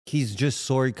he's just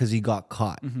sorry because he got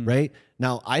caught, right?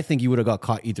 Now, I think he would have got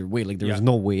caught either way. Like, there was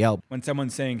no way out. When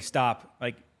someone's saying stop,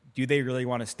 like, do they really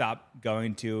want to stop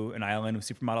going to an island with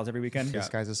supermodels every weekend? This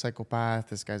guy's a psychopath.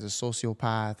 This guy's a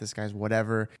sociopath. This guy's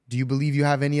whatever. Do you believe you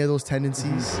have any of those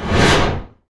tendencies?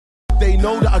 They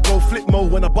know that I go flip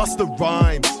mode when I bust the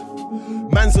rhymes.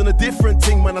 Man's on a different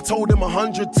thing, man. I told him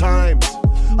 100 times.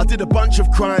 I did a bunch of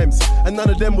crimes, and none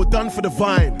of them were done for the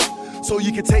vine. So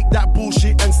you can take that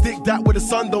bullshit and stick that where the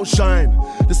sun don't shine.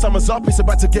 The summer's up, it's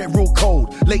about to get real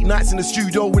cold. Late nights in the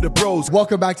studio with the bros.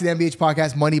 Welcome back to the MBH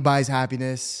podcast. Money buys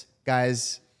happiness.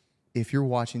 Guys, if you're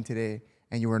watching today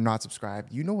and you are not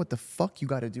subscribed, you know what the fuck you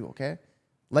got to do, okay?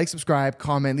 Like, subscribe,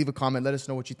 comment, leave a comment. Let us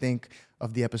know what you think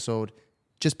of the episode.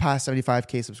 Just past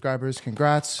 75K subscribers.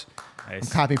 Congrats. Nice. I'm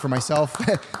clapping for myself.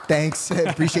 Thanks.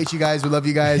 Appreciate you guys. We love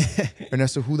you guys.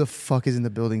 Ernesto, who the fuck is in the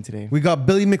building today? We got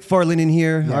Billy Mcfarland in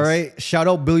here. Yes. All right. Shout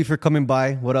out Billy for coming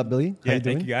by. What up, Billy? Yeah,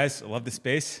 thank you guys. I love the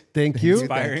space. Thank you.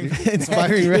 Inspiring.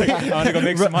 Inspiring, right? I want to go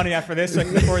make some money after this so I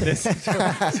can afford this. So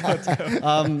let's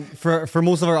go. For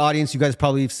most of our audience, you guys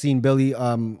probably have seen Billy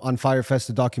on Fyre Fest,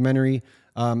 the documentary.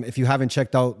 If you haven't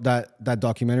checked out that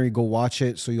documentary, go watch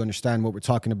it so you understand what we're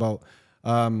talking about.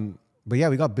 But yeah,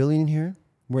 we got Billy in here.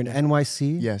 We're in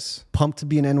NYC. Yes. Pumped to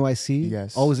be in NYC.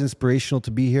 Yes. Always inspirational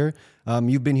to be here.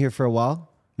 You've been here for a while.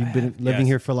 You've been living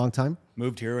here for a long time.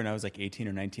 Moved here when I was like 18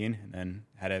 or 19 and then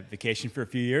had a vacation for a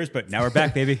few years, but now we're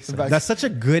back, baby. So. That's such a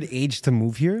good age to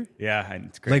move here. Yeah,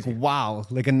 it's crazy. Like, wow.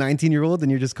 Like a 19-year-old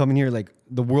and you're just coming here like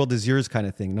the world is yours kind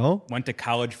of thing, no? Went to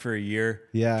college for a year.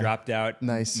 Yeah. Dropped out.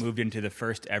 Nice. Moved into the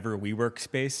first ever WeWork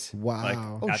space.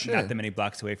 Wow. Like, not that many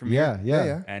blocks away from here. Yeah.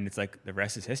 Yeah. And it's like the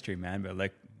rest is history, man. But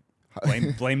like,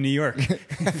 blame New York.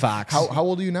 Facts. How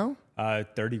old are you now?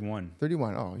 31.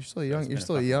 31. Oh, you're still young. You're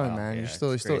still young, young, man. Yeah,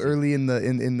 you're still early in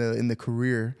the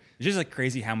career. It's just like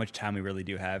crazy how much time we really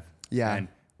do have. Yeah. And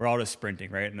we're all just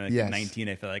sprinting, right? And like at 19,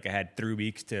 I feel like I had 3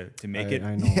 weeks to make it.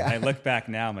 I know. Yeah. I look back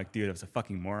now, I'm like, dude, I was a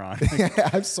fucking moron. I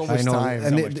have so much time.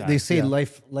 And So much time. they say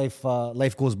life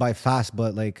goes by fast,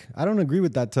 but like I don't agree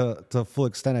with that to full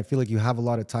extent. I feel like you have a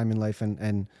lot of time in life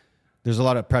and there's a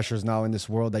lot of pressures now in this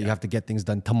world that you have to get things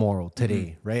done tomorrow,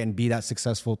 today, right? And be that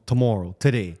successful tomorrow,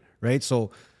 today, right?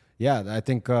 So, yeah, I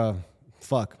think, we're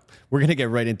going to get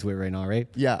right into it right now, right?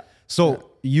 Yeah. So,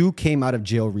 you came out of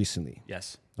jail recently.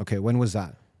 Yes. Okay, when was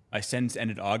that? My sentence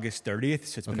ended August 30th,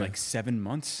 so it's been like 7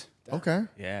 months. Okay.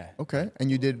 Yeah. Okay. And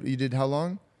you did how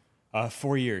long?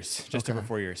 4 years, just over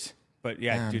 4 years. But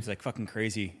yeah, Damn. dude, it's like fucking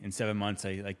crazy. In 7 months,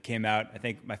 I like came out. I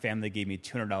think my family gave me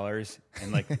 $200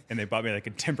 and they bought me like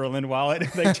a Timberland wallet,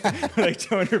 like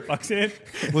 $200 in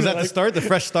it. Was that the start, the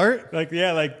fresh start? Like,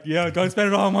 don't spend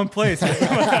it all in one place.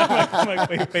 I'm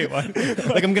like, wait, what?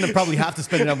 Like, I'm going to probably have to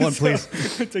spend it at one place.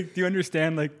 It's like, do you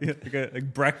understand? Like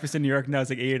breakfast in New York now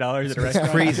is like $80 at a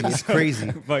restaurant. It's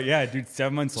crazy. But yeah, dude,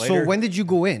 7 months later. So when did you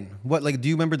go in? What, like, do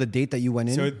you remember the date that you went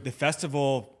in? So the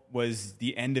festival was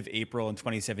the end of April in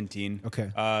 2017. Okay.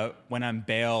 Went on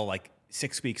bail like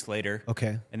 6 weeks later.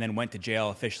 Okay. And then went to jail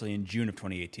officially in June of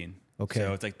 2018. Okay.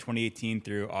 So it's like 2018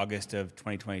 through August of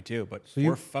 2022. But so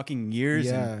 4 fucking years.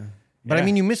 Yeah. But I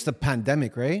mean, you missed the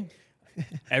pandemic, right?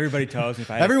 Everybody tells me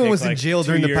if I had Everyone to pick, was in like, jail 2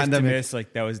 during the years to pandemic. miss,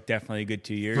 like that was definitely a good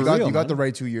 2 years. You got the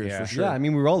right 2 years Yeah. for sure. Yeah, I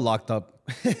mean, we were all locked up.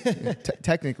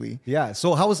 Technically. Yeah.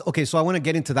 So so I want to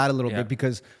get into that a little bit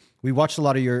because we watched a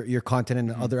lot of your content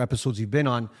and other episodes you've been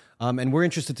on. And we're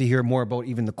interested to hear more about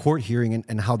even the court hearing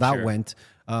and how that went.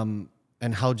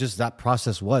 And how just that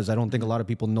process was. I don't think a lot of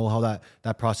people know how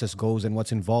that process goes and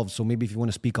what's involved. So maybe if you want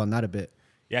to speak on that a bit.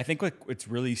 Yeah, I think like what's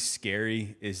really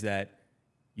scary is that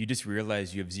you just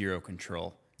realize you have zero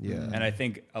control. Yeah. And I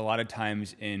think a lot of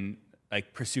times in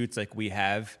like pursuits like we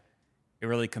have, it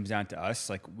really comes down to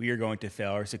us. Like we are going to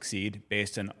fail or succeed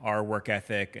based on our work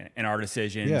ethic and our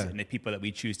decisions and the people that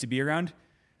we choose to be around.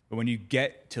 But when you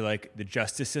get to like the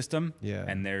justice system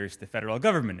and there's the federal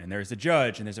government and there's the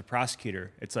judge and there's a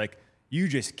prosecutor, it's like you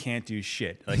just can't do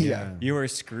shit. Like you are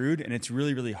screwed, and it's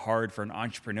really, really hard for an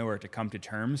entrepreneur to come to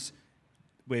terms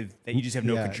with that you just have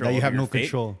no control. That you have over no your fate,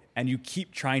 control. and you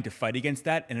keep trying to fight against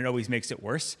that, and it always makes it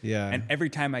worse. Yeah. And every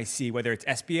time I see whether it's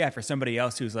SBF or somebody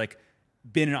else who's like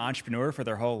been an entrepreneur for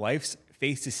their whole lives,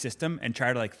 face the system and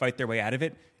try to like fight their way out of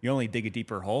it, you only dig a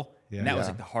deeper hole. Yeah. And that was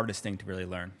like the hardest thing to really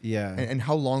learn. Yeah. And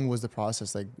how long was the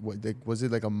process? Like, was it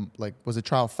was the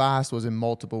trial fast? Was it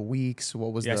multiple weeks?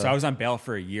 What was So I was on bail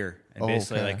for a year, and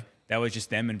basically like that was just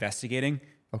them investigating.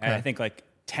 Okay. And I think like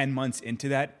 10 months into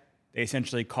that, they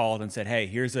essentially called and said, hey,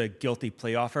 here's a guilty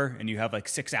plea offer, and you have like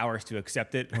 6 hours to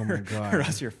accept it, Oh my God. or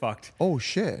else you're fucked. Oh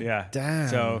shit. Yeah. Damn.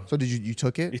 So did you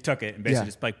took it? you took it and basically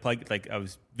just like plugged, like I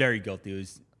was very guilty. It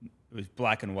was was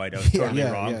black and white. I was totally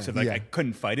wrong. So like I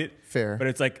couldn't fight it. Fair. But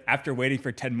it's like after waiting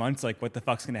for 10 months, like what the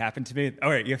fuck's going to happen to me? All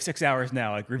right, you have 6 hours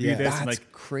now. Like review this. That's and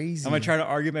like crazy. I'm going to try to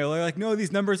argue with my lawyer. Like, no,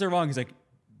 these numbers are wrong. He's like,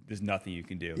 there's nothing you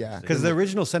can do. Yeah. Because the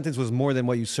original sentence was more than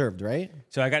what you served, right?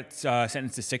 So I got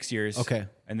sentenced to 6 years. Okay.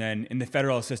 And then in the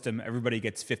federal system, everybody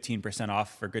gets 15%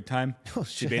 off for good time. Oh, So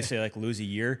shit. you basically like lose a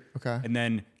year. Okay. And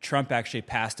then Trump actually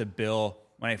passed a bill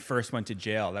when I first went to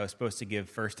jail that was supposed to give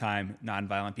first time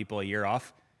nonviolent people a year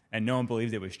off. And no one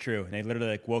believed it was true. And they literally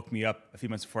like woke me up a few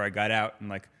months before I got out and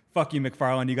like, fuck you,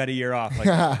 Mcfarland, you got a year off. Like,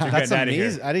 you're That's getting out of here.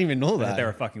 amazing. I didn't even know I thought that. they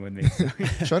were fucking with me.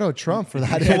 Shout out Trump for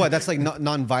that. So what? That's like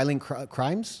non-violent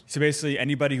crimes? So basically,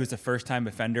 anybody who's a first-time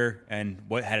offender and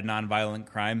what had a non-violent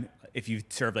crime, if you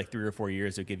served like 3 or 4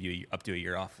 years, they'll give you up to a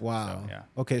year off. Wow. So, yeah.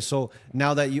 Okay, so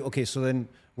now that so then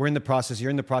we're in the process. You're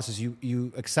in the process.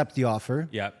 You accept the offer.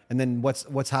 Yeah. And then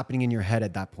what's happening in your head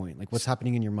at that point? Like what's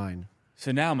happening in your mind?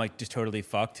 So now I'm like just totally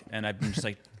fucked, and I've been just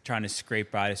like trying to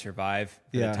scrape by to survive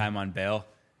for the time on bail.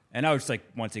 And I was just like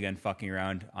once again fucking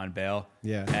around on bail.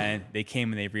 Yeah. And they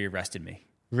came and they rearrested me.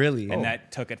 Really? And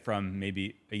that took it from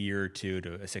maybe a year or two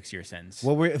to a 6-year sentence.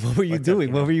 What were you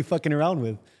doing? What were you fucking around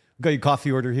with? Got your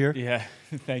coffee order here. Yeah.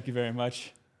 Thank you very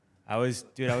much. I was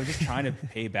just trying to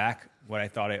pay back what I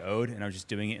thought I owed, and I was just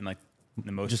doing it in like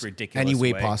the most Just ridiculous any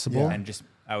way possible. And just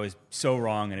I was so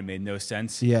wrong, and it made no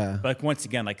sense. Yeah. But like once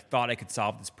again, like thought I could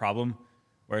solve this problem,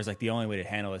 whereas like the only way to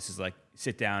handle this is like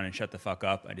sit down and shut the fuck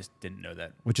up. I just didn't know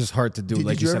that. Which is hard to do, Did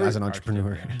like you you said, ever- as an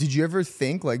entrepreneur. Did you ever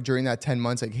think like during that 10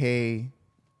 months, like, hey,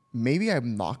 maybe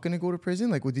I'm not going to go to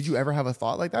prison? Like, did you ever have a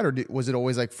thought like that? Or was it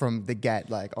always like from the get,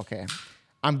 like, okay,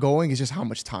 I'm going, it's just how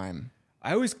much time?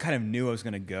 I always kind of knew I was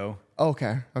going to go.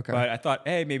 Okay. But I thought,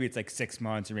 hey, maybe it's like 6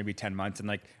 months or maybe 10 months. And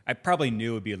like, I probably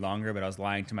knew it would be longer, but I was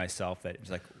lying to myself that it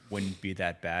was like, wouldn't be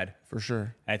that bad. For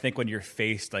sure. And I think when you're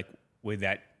faced like with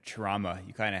that trauma,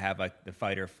 you kind of have like the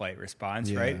fight or flight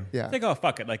response, right? Yeah. It's like, oh,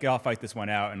 fuck it. Like, I'll fight this one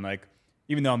out. And like,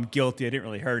 even though I'm guilty, I didn't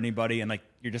really hurt anybody. And like,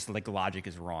 you're just like, logic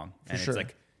is wrong. And sure. it's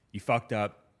like, you fucked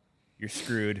up, you're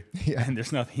screwed, and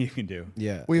there's nothing you can do.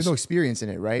 Yeah. Well, you have no experience in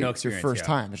it, right? No It's your experience, first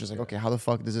yeah. time. It's just like, okay, how the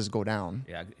fuck does this go down?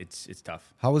 Yeah, it's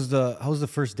tough. How was the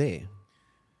first day?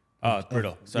 Oh, it's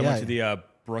brutal. So I yeah. went to the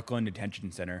Brooklyn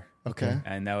Detention Center. Okay.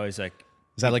 And that was like,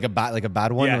 Is that like a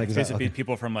bad one? yeah, Or like, it's is that, basically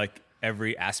people from like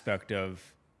every aspect of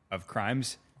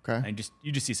crimes. Okay. And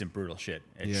you just see some brutal shit.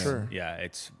 It's, Yeah. Sure. Yeah,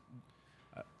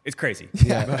 it's crazy.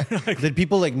 Yeah. Did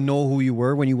people like know who you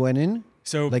were when you went in?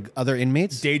 So Like other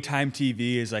inmates? daytime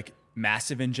TV is like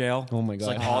massive in jail. Oh my It's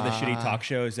God. like all the shitty talk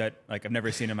shows that like I've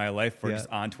never seen in my life were Yeah. just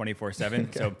on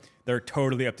 24/7. So they're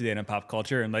totally up to date on pop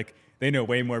culture, and like they know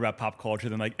way more about pop culture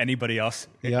than like anybody else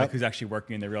Yeah. like, who's actually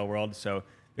working in the real world. So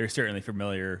they're certainly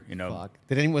familiar, you know. Fuck.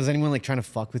 Was anyone like trying to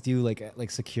fuck with you,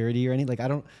 like security or anything? Like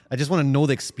I just want to know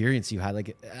the experience you had.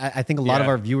 Like I think a lot of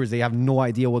Yeah. our viewers, they have no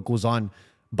idea what goes on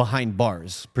behind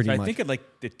bars, pretty So much. I think at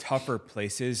like the tougher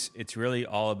places, it's really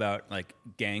all about like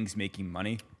gangs making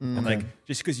money. And like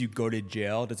just because you go to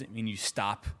jail doesn't mean you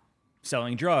stop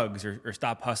selling drugs or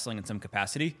stop hustling in some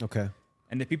capacity. Okay.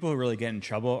 And the people who really get in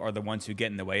trouble are the ones who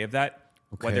get in the way of that.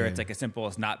 Whether Okay. it's like as simple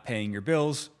as not paying your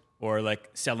bills or like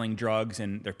selling drugs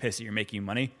and they're pissed that you're making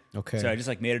money. Okay. So I just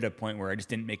like made it a point where I just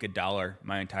didn't make $1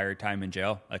 my entire time in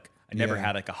jail. Like I never Yeah.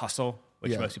 had like a hustle,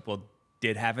 which Yeah. most people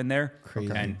did have in there.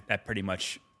 Crazy. And that pretty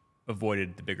much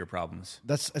avoided the bigger problems.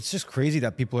 It's just crazy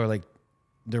that people are like,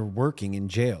 they're working in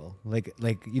jail. Like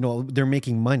they're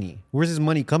making money. Where's this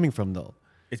money coming from though?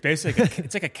 It's basically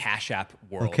it's like a Cash App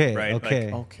world, Okay, right?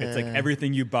 okay. Like, it's like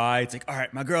everything you buy. It's like, all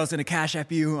right, my girl's gonna Cash App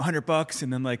you $100,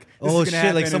 and then like, this Oh, is gonna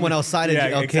shit, like happen, someone and- outside of yeah,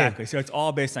 you- okay. exactly. So it's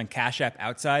all based on Cash App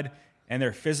outside, and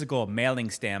their physical mailing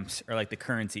stamps are like the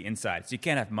currency inside. So you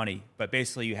can't have money, but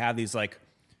basically you have these like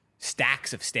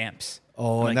stacks of stamps.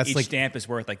 Oh, and like that's each like- stamp is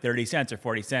worth like 30 cents or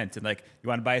 40 cents, and like you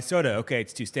want to buy a soda, okay,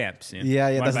 it's 2 stamps. You know, Yeah,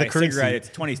 you wanna that's buy the a cigarette, currency. it's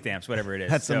 20 stamps, whatever it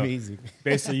is. That's So amazing.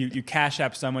 Basically, you Cash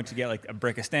App someone to get like a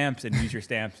brick of stamps and use your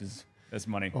stamps as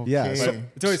money. Yeah, Okay. so-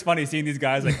 It's always funny seeing these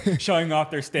guys like showing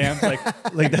off their stamps, like that's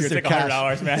it's their like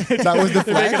 $100, man. That was the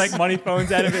They're making flex? like money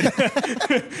phones out of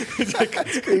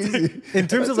it. Crazy. In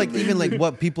terms of like even like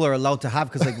what people are allowed to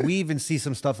have, because like we even see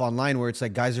some stuff online where it's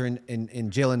like guys are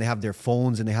in jail and they have their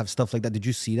phones and they have stuff like that. Did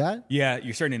you see that? Yeah,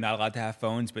 you're certainly not allowed to have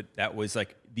phones, but that was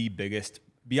like the biggest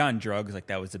beyond drugs. Like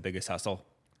that was the biggest hustle.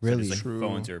 Really? So just, like, True.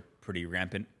 phones are pretty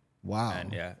rampant. Wow.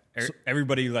 And yeah,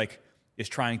 everybody like is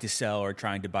trying to sell or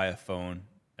trying to buy a phone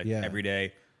like Yeah. every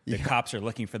day. The cops are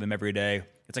looking for them every day.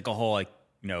 It's like a whole like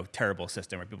terrible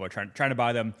system where people are trying to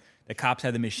buy them. The cops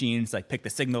have the machines like pick the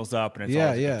signals up, and it's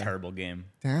all a terrible game.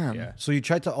 Damn. Yeah. So you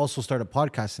tried to also start a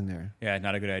podcast in there. Yeah,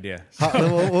 not a good idea.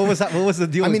 What was that? What was the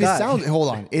deal? I mean, with that? hold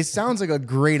on. It sounds like a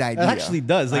great idea. It actually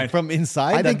does. Like from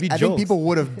inside, I that'd be think jokes. people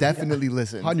would have definitely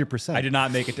listened. 100%. I did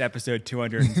not make it to episode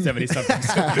 270 something.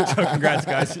 So congrats,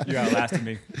 guys. You outlasted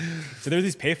me. So there's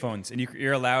these payphones, and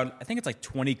you're allowed, I think it's like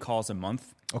 20 calls a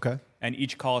month. Okay. And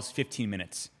each call is 15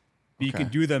 minutes. But you Okay.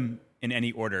 can do them in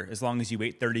any order as long as you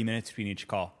wait 30 minutes between each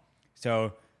call.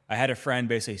 So I had a friend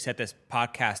basically set this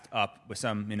podcast up with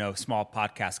some, small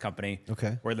podcast company.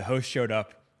 Okay. Where the host showed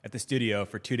up at the studio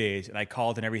for 2 days, and I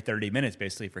called in every 30 minutes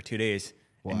basically for 2 days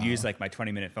and used like my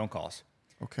 20-minute phone calls.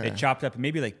 Okay. They chopped up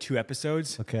maybe like 2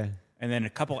 episodes. Okay. And then a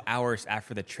couple hours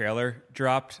after the trailer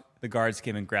dropped, the guards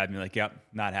came and grabbed me like, yep,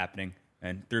 not happening,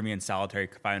 and threw me in solitary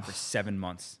confinement for 7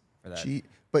 months for that. Gee,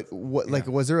 but what? Like,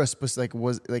 was there a specific?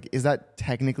 Is that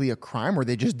technically a crime, or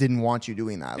they just didn't want you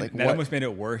doing that? Like, That what? almost made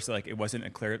it worse. Like, it wasn't a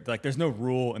clear. Like, there's no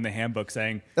rule in the handbook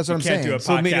saying That's what you I'm can't saying. do a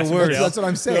So it made it podcast in worse. jail. That's what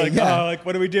I'm They're saying, Like, yeah. like,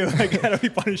 what do we do? Like, how do we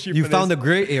punish you? You for found this? a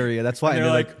gray area. That's why. And And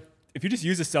they're they're like, if you just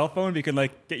use a cell phone, we can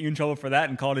like get you in trouble for that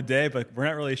and call it a day. But we're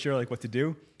not really sure like what to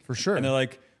do. For sure. And they're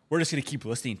like, we're just gonna keep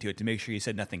listening to it to make sure you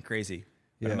said nothing crazy.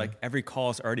 But I'm Yeah. like, every call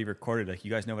is already recorded. Like,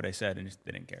 you guys know what I said, and just,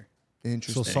 they didn't care.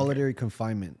 Interesting. so solitary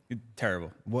confinement.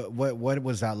 Terrible. What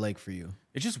was that like for you?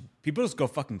 It's just people just go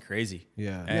fucking crazy.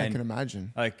 Yeah. Yeah, I And can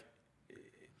imagine. like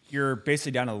you're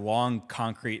basically down a long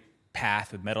concrete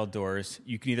path with metal doors.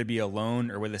 You can either be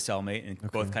alone or with a cellmate,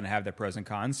 and both kind of have their pros and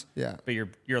cons. Yeah. But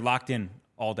you're locked in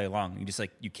all day long. You just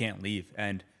like you can't leave,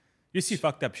 and you see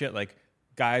fucked up shit like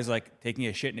guys like taking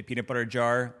a shit in a peanut butter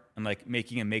jar and like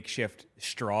making a makeshift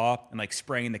straw and like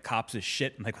spraying the cops with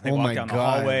shit and like when they Oh walk my down the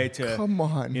God. hallway to Come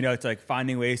on. to like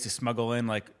finding ways to smuggle in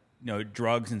like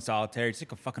drugs and solitary. It's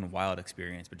like a fucking wild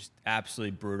experience, but just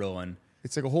absolutely brutal. And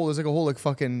There's like a whole like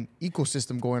fucking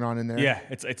ecosystem going on in there. yeah,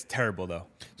 it's terrible though.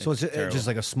 So it's terrible. just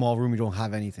like a small room. You don't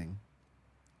have anything.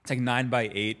 It's like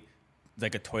 9x8,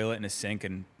 like a toilet and a sink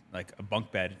and like a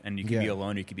bunk bed, and you can be Yeah.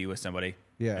 alone, you can be with somebody.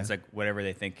 Yeah. It's like whatever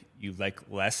they think you like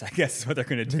less, I guess is what they're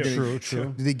gonna do.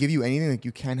 True. Do they give you anything? Like,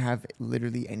 you can't have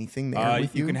literally anything there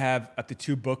with you? You can have up to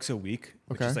 2 books a week,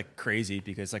 which Okay. is like crazy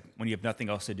because like when you have nothing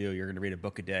else to do, you're gonna read a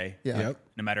book a day. Yeah. Yep.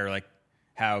 No matter like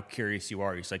how curious you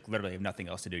are, you just like literally have nothing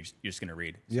else to do. You're just gonna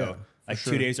read. Yeah, So for like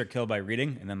sure. 2 days are killed by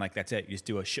reading, and then like that's it. You just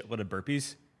do a shitload of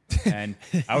burpees, and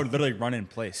I would literally run in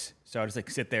place. So I would just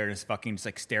like sit there and just fucking just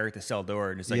like stare at the cell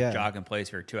door and just like Yeah. jog in place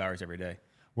for 2 hours every day.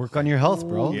 Work on your health,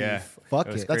 bro. Yeah. Fuck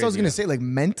It was it. That's what I was crazy. gonna say. Like,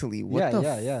 mentally, what Yeah,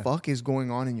 the yeah. fuck is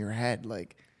going on in your head?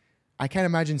 Like, I can't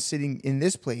imagine sitting in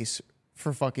this place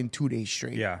for fucking 2 days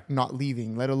straight. Yeah. Not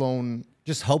leaving, let alone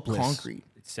Just helpless. concrete.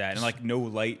 It's sad, and like no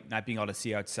light, not being able to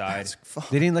see outside. That's fuck.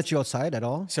 They didn't let you outside at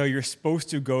all. So you're supposed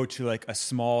to go to like a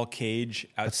small cage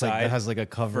It's like outside that has like a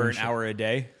cover for and an shit. hour a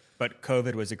day. But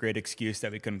COVID was a great excuse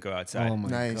that we couldn't go outside. Oh my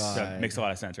Nice. god. So it makes a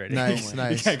lot of sense, right? Nice, You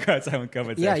nice. can't go outside when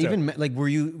COVID's Yeah, there. So- even like were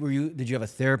you did you have a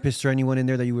therapist or anyone in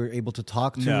there that you were able to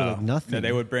talk to? no, Like nothing. No,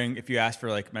 they would bring, if you asked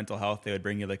for like mental health, they would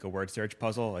bring you like a word search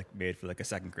puzzle, like made for like a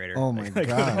second grader. Oh my Like,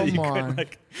 God. you Come couldn't, on.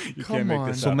 like, you Come can't make on.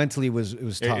 this So up. mentally it was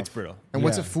tough. It's brutal. And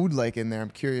what's Yeah. the food like in there? I'm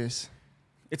curious.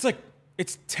 It's like,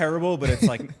 it's terrible, but it's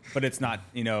like, but it's not,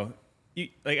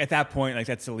 like at that point, like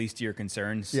that's the least of your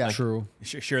concerns. Yeah. Like, True.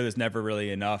 Sure, there's never really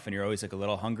enough, and you're always like a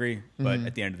little hungry. But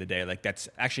at the end of the day, like that's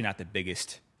actually not the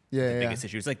biggest, Yeah, the yeah. biggest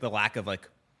issue. It's like the lack of like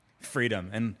freedom.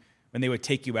 And when they would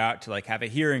take you out to like have a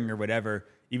hearing or whatever,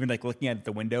 even like looking at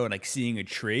the window and like seeing a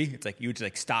tree, it's like you would just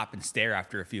like stop and stare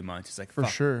after a few months. It's like, For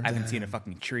fuck, sure. I haven't seen a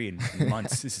fucking tree in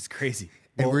months. This is crazy.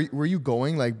 And were you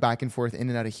going like back and forth in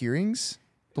and out of hearings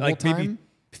the whole Like time? maybe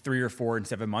 3 or 4 and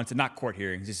 7 months, and not court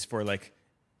hearings. This is for like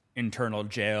internal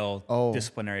jail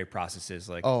disciplinary processes.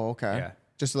 Like, Oh, okay. Yeah.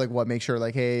 Just to, like, what, make sure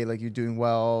like, hey, like, you're doing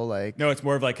well, like. No, it's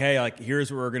more of like, hey, like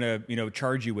here's what we're gonna,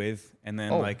 charge you with, and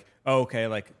then like, oh, okay,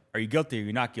 like, are you guilty? Or are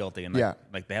you not guilty? And like, Yeah.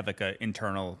 like they have like an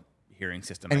internal hearing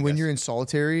system. And I when guess. you're in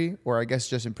solitary, or I guess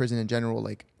just in prison in general,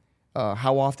 like,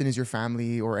 how often is your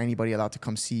family or anybody allowed to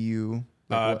come see you?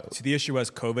 Like, so the issue was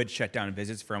COVID shut down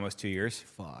visits for almost 2 years.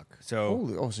 Fuck.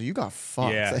 So so you got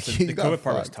fucked. yeah, Like, so you the got COVID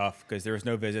part was fucked. tough because there was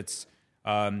no visits.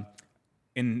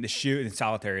 In the shoe, in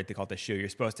solitary, they call it the shoe. You're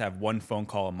supposed to have 1 phone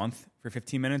call a month for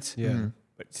 15 minutes. Yeah. Mhm.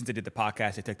 But since I did the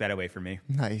podcast, they took that away from me.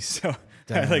 Nice. So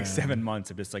I had like 7 months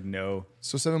of just like no.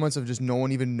 So 7 months of just no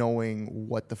one even knowing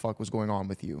what the fuck was going on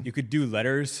with you. You could do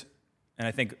letters, and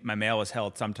I think my mail was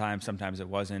held sometimes it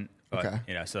wasn't. But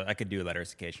Okay. so I could do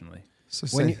letters occasionally.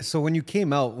 So When you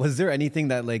came out, was there anything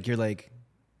that like you're like,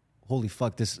 holy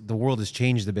fuck, the world has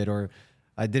changed a bit, or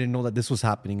I didn't know that this was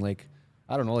happening? Like,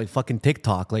 I don't know, like fucking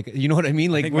TikTok. Like, you know what I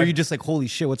mean? Like, where you just like, holy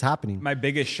shit, what's happening? My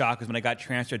biggest shock was when I got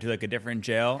transferred to like a different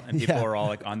jail and people were all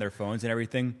like on their phones and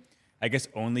everything. I guess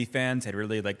OnlyFans had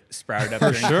really like sprouted up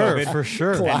during COVID. For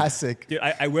sure. Classic. Dude,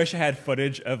 I wish I had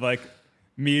footage of like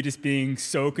me just being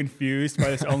so confused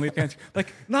by this OnlyFans.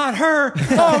 Like, not her.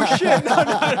 Oh shit, no,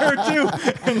 not her too.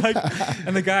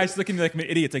 And the guy's looking at me like I'm an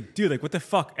idiot. It's like, dude, like what the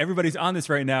fuck? Everybody's on this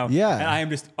right now. Yeah. And I am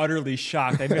just utterly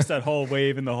shocked. I missed that whole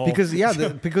wave in the whole Because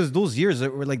because those years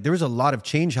that were like there was a lot of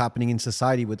change happening in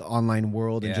society with the online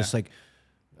world and just like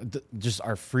just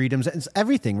our freedoms and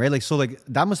everything, right? Like so like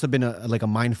that must have been a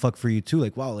mind fuck for you too.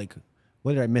 Like, wow, like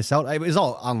what did I miss out? It was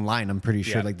all online, I'm pretty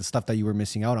sure, like the stuff that you were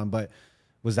missing out on. But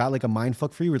was that like a mind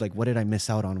fuck for you? Or like what did I miss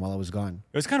out on while I was gone?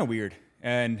 It was kind of weird.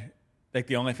 And like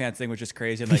the OnlyFans thing was just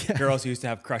crazy. And like girls who used to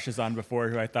have crushes on before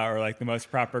who I thought were like the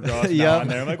most proper girls now on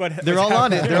there. I'm like, what? They're all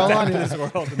on it. They're all on it. This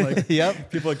world. And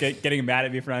like people getting mad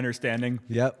at me for not understanding.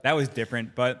 Yep. That was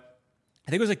different. But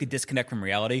I think it was like a disconnect from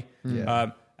reality.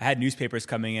 I had newspapers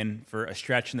coming in for a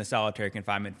stretch in the solitary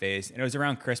confinement phase. And it was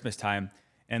around Christmas time.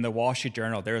 And in the Wall Street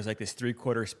Journal, there was like this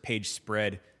 3/4 page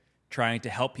spread trying to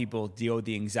help people deal with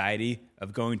the anxiety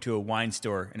of going to a wine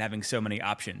store and having so many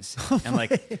options. And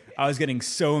like, I was getting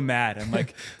so mad. I'm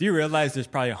like, do you realize there's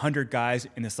probably 100 guys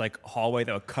in this like hallway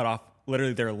that would cut off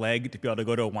literally their leg to be able to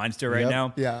go to a wine store right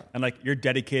now? Yeah. And like, you're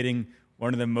dedicating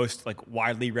one of the most like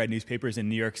widely read newspapers in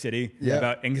New York City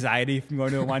about anxiety from going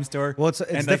to a wine store. Well, it's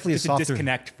definitely like, a softer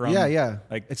disconnect from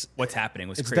like it's what's happening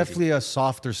was crazy. It's definitely a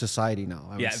softer society now,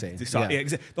 I would say.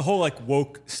 The whole like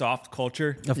woke soft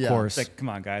culture. Of course. It's like, come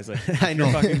on, guys. Like, I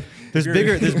know. There's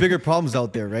bigger problems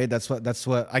out there, right? That's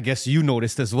what I guess you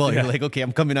noticed as well. You're like, okay,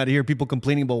 I'm coming out of here, people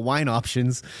complaining about wine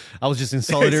options. I was just in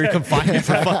solitary confinement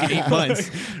for fucking 8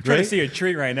 months. Trying to see a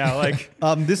treat right now. Like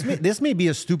this may be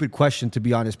a stupid question, to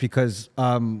be honest, because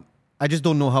I just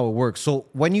don't know how it works. So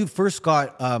when you first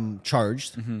got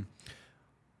charged,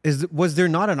 was there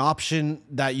not an option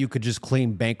that you could just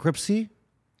claim bankruptcy?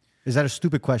 Is that a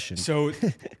stupid question? So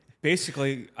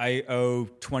basically, I owe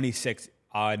 $26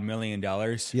 odd million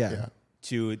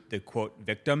to the quote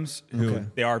victims who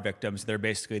they are victims. They're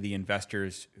basically the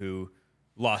investors who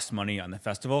lost money on the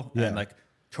festival and like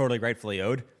totally rightfully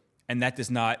owed. And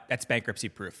that's bankruptcy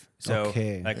proof. So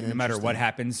like no matter what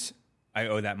happens, I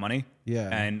owe that money. Yeah.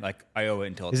 And like I owe it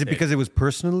until it's Is it because it was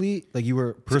personally, like you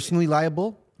were personally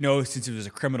liable? No, since it was a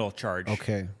criminal charge.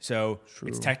 Okay. So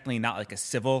it's technically not like a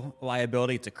civil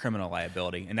liability, it's a criminal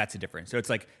liability. And that's the difference. So it's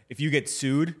like if you get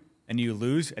sued and you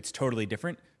lose, it's totally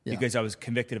different because I was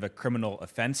convicted of a criminal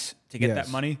offense to get that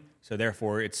money. So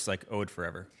therefore it's like owed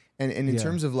forever. And in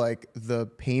terms of like the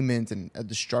payment and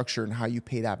the structure and how you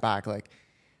pay that back, like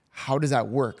how does that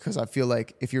work? Because I feel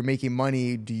like if you're making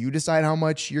money, do you decide how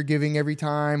much you're giving every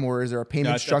time, or is there a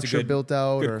payment structure built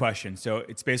out? Good question. So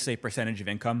it's basically a percentage of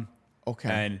income. Okay.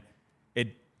 And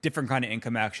different kind of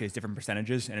income actually has different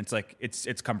percentages, and it's like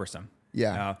it's cumbersome.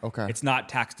 Yeah. Okay. It's not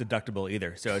tax deductible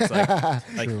either. So it's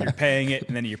like you're paying it,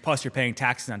 and then you're paying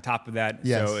taxes on top of that.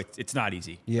 Yes. So it's not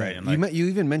easy. Yeah. Right? You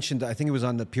even mentioned, I think it was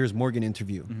on the Piers Morgan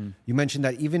interview. You mentioned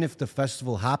that even if the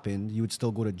festival happened, you would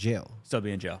still go to jail. Still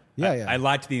be in jail. Yeah. I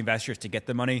lied to the investors to get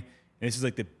the money, and this is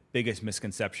like the biggest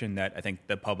misconception that I think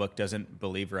the public doesn't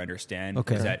believe or understand.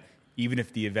 Is that even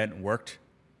if the event worked,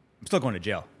 I'm still going to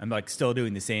jail. I'm like still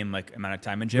doing the same like amount of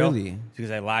time in jail. Really?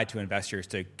 Because I lied to investors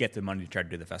to get the money to try to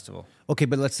do the festival. Okay,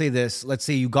 but let's say this. Let's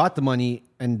say you got the money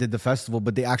and did the festival,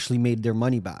 but they actually made their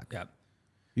money back. Yeah.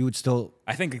 You would still...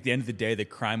 I think at the end of the day, the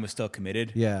crime was still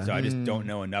committed. Yeah. So I just don't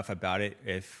know enough about it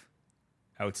if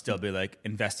I would still be like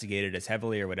investigated as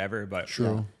heavily or whatever. But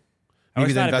True.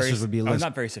 Maybe the investors would be... I was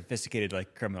not very sophisticated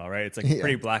like criminal, right? It's like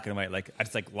pretty black and white. Like I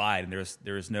just like lied, and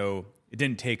there was no... It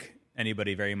didn't take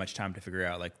anybody very much time to figure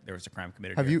out like there was a crime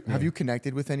committed. Have you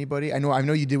connected with anybody? I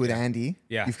know you did with Andy.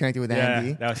 Yeah. You've connected with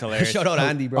Andy. That was hilarious. Shout out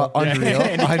Andy, bro. Unreal.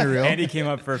 Andy came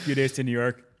up for a few days to New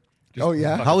York. Oh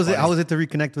yeah. How was it to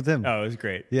reconnect with him? Oh, it was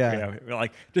great. Yeah.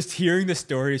 Like just hearing the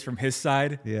stories from his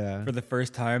side for the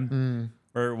first time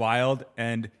were wild.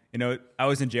 And I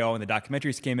was in jail when the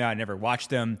documentaries came out. I never watched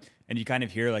them. And you kind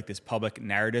of hear like this public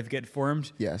narrative get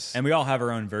formed. Yes. And we all have our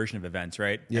own version of events,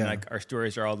 right? Yeah. And like our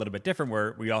stories are all a little bit different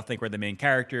where we all think we're the main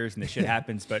characters and the shit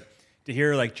happens. But to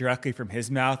hear like directly from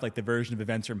his mouth, like the version of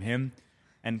events from him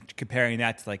and comparing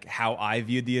that to like how I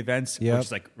viewed the events, which is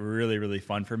like really, really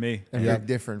fun for me. And very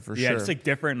different for sure. Yeah, it's like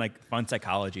different, like fun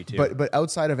psychology too. But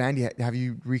outside of Andy, have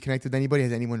you reconnected with anybody?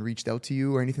 Has anyone reached out to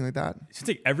you or anything like that? Since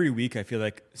like every week I feel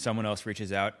like someone else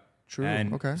reaches out. True.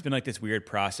 And okay. It's been like this weird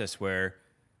process where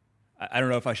I don't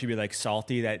know if I should be like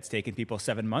salty that it's taken people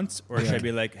 7 months, or should I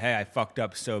be like, hey, I fucked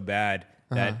up so bad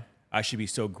that I should be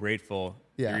so grateful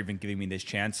you're even giving me this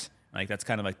chance. Like that's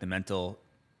kind of like the mental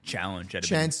challenge.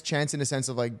 Chance in the sense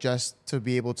of like just to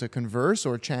be able to converse,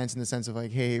 or chance in the sense of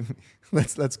like, hey,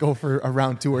 let's go for a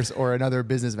round 2 or another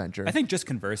business venture. I think just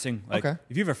conversing. Like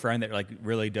if you have a friend that like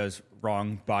really does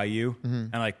wrong by you,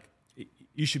 and like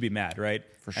you should be mad, right?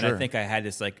 For sure. And I think I had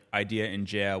this like idea in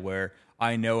jail where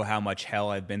I know how much hell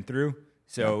I've been through.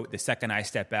 So the second I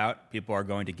step out, people are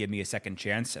going to give me a second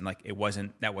chance, and like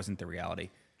that wasn't the reality.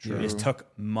 True. It just took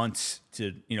months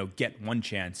to get one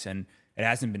chance, and it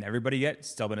hasn't been everybody yet. It's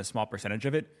still been a small percentage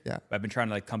of it. Yeah. But I've been trying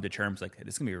to like come to terms like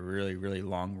this is gonna be a really, really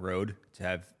long road to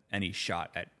have any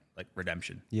shot at like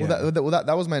redemption. Yeah.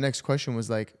 That was my next question, was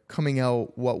like coming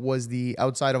out. What was the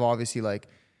outside of obviously like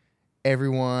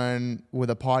everyone with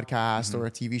a podcast or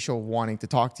a TV show wanting to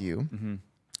talk to you?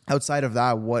 Outside of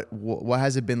that, what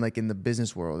has it been like in the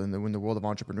business world, in the world of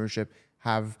entrepreneurship?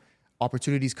 Have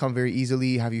opportunities come very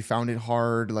easily? Have you found it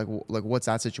hard? Like what's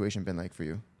that situation been like for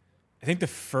you? I think the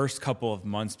first couple of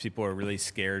months, people are really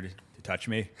scared to touch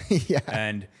me. Yeah.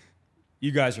 And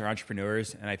you guys are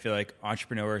entrepreneurs, and I feel like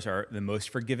entrepreneurs are the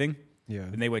most forgiving. Yeah.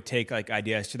 And they would take like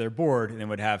ideas to their board, and they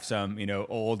would have some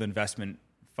old investment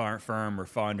firm or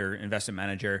fund or investment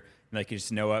manager, and like you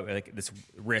just know what, like this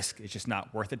risk is just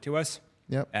not worth it to us.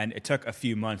 Yep. And it took a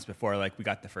few months before like we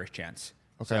got the first chance.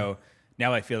 Okay. So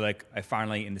now I feel like I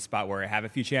finally in the spot where I have a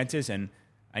few chances and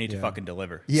I need to fucking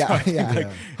deliver. Yeah, so I think, yeah.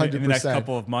 like, 100%. in the next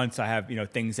couple of months, I have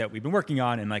things that we've been working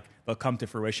on, and like they'll come to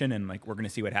fruition, and like we're gonna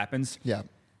see what happens. Yeah.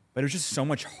 But it was just so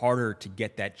much harder to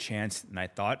get that chance than I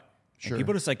thought. Sure. And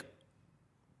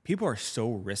people are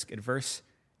so risk adverse,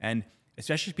 and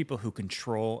especially people who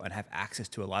control and have access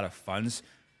to a lot of funds,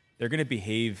 they're gonna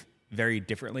behave very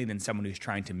differently than someone who's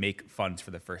trying to make funds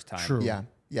for the first time. True.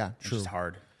 Yeah. It's just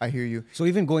hard. I hear you. So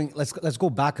even let's go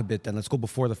back a bit then. Let's go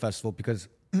before the festival, because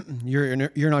you're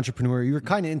an entrepreneur. You were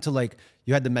kind of into like,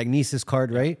 you had the Magnesis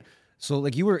card, right? So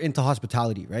like you were into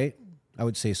hospitality, right? I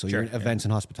would say so. Sure, You're in events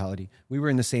and hospitality. We were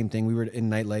in the same thing. We were in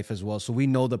nightlife as well. So we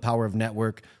know the power of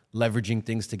network, leveraging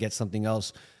things to get something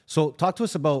else. So talk to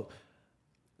us about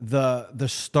the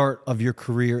start of your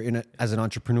career as an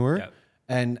entrepreneur,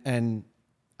 and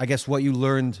I guess what you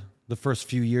learned the first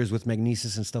few years with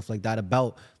Magnesis and stuff like that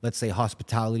about, let's say,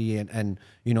 hospitality and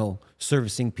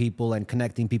servicing people and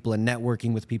connecting people and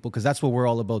networking with people, because that's what we're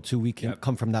all about too. We can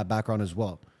come from that background as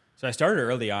well. So I started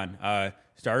early on.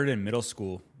 Started in middle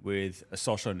school with a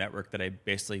social network that I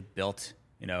basically built,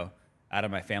 out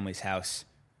of my family's house,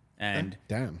 and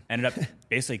ended up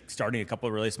basically starting a couple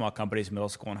of really small companies in middle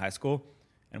school and high school,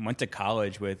 and went to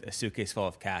college with a suitcase full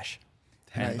of cash.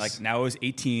 And like now I was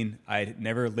 18, I'd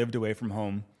never lived away from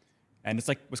home, and it's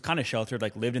like was kind of sheltered,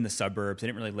 like lived in the suburbs. I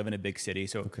didn't really live in a big city,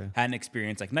 so hadn't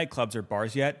experienced like nightclubs or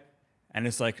bars yet. And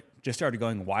it's like just started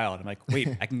going wild. I'm like, wait,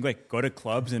 I can like go to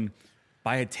clubs and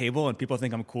buy a table and people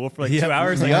think I'm cool for like 2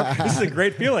 hours. Like, this is a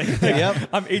great feeling. Like,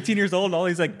 I'm 18 years old and all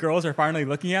these like girls are finally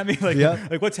looking at me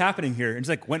like what's happening here? And just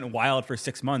like went wild for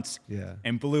 6 months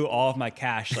and blew all of my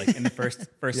cash like in the first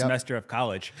semester of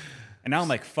college. And now I'm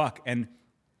like, fuck. And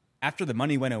after the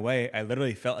money went away, I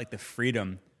literally felt like the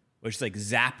freedom was just like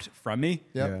zapped from me.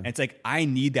 And it's like, I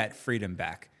need that freedom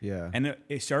back. And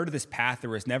it started this path that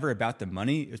was never about the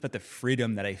money. It was about the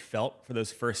freedom that I felt for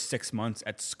those first 6 months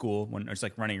at school when I was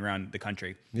like running around the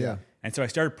country. And so I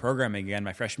started programming again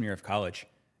my freshman year of college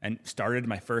and started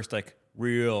my first like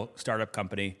real startup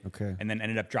company. And then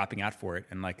ended up dropping out for it.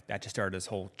 And like that just started this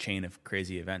whole chain of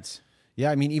crazy events. Yeah,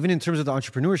 I mean, even in terms of the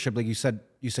entrepreneurship, like you said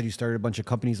you started a bunch of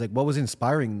companies. Like, what was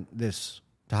inspiring this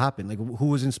to happen? Like, who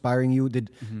was inspiring you?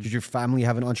 Did your family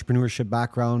have an entrepreneurship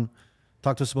background?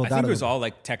 Talk to us about that. I think it was all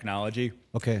like technology.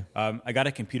 Okay. I got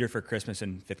a computer for Christmas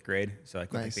in 5th grade, so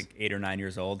like I think 8 or 9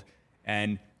 years old,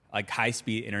 and like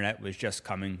high-speed internet was just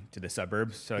coming to the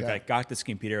suburbs. So like, I got this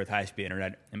computer with high-speed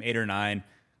internet. I'm 8 or 9.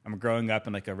 I'm growing up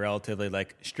in like a relatively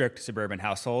like strict suburban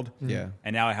household.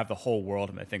 And now I have the whole world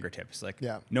at my fingertips. Like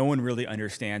no one really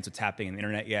understands what's happening in the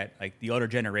internet yet. Like the older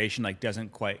generation like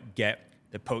doesn't quite get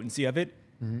the potency of it.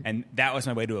 And that was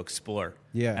my way to explore.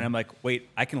 And I'm like, wait,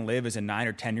 I can live as a 9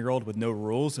 or 10-year-old with no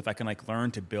rules if I can like learn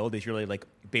to build these really like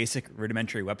basic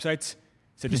rudimentary websites.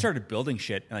 So I just started building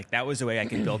shit. And like that was the way I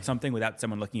could build something without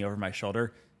someone looking over my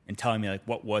shoulder and telling me like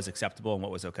what was acceptable and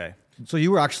what was okay. So you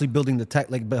were actually building the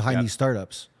tech like behind these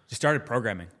startups. Just started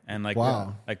programming and like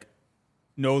like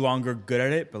no longer good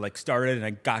at it, but like started and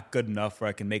I got good enough where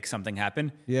I can make something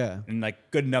happen. And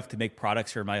like good enough to make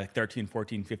products for my like 13,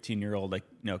 14, 15-year-old like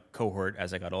cohort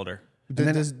as I got older.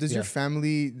 Does your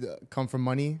family come from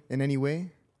money in any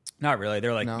way? Not really.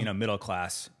 They're like middle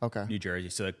class, New Jersey.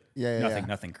 So like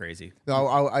nothing crazy.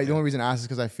 No, the only reason I ask is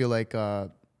because I feel like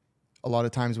a lot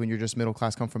of times when you're just middle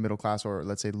class, come from middle class, or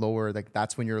let's say lower, like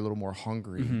that's when you're a little more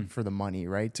hungry for the money,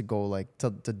 right? To go like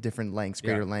to different lengths,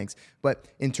 greater lengths. But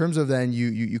in terms of then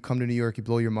you come to New York, you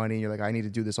blow your money, and you're like, I need to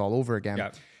do this all over again.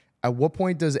 Yeah. At what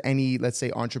point does any, let's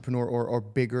say, entrepreneur or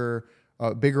bigger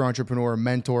entrepreneur or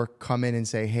mentor come in and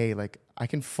say, hey, like I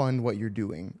can fund what you're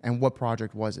doing? And what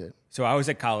project was it? So I was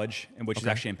at college, which is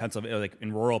actually in Pennsylvania, like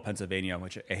in rural Pennsylvania,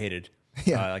 which I hated.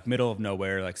 Like middle of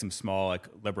nowhere, like some small like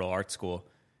liberal arts school.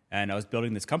 And I was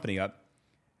building this company up,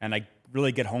 and I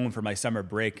really get home for my summer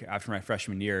break after my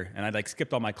freshman year, and I like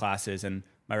skipped all my classes, and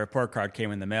my report card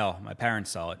came in the mail. My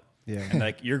parents saw it. Yeah. And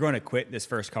like, you're going to quit this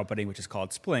first company, which is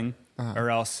called Spling, or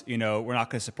else, we're not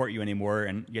going to support you anymore,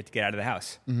 and you have to get out of the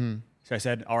house. So I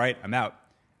said, all right, I'm out.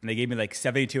 And they gave me like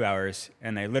 72 hours,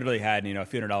 and I literally had, a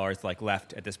few $100 like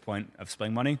left at this point of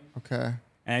Spling money. Okay.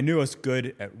 And I knew I was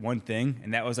good at one thing,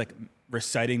 and that was like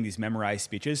reciting these memorized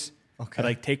speeches. Okay. I'd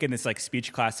like taken this like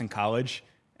speech class in college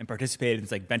and participated in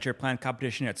this like venture plan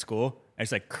competition at school. I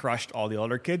just like crushed all the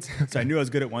older kids. So I knew I was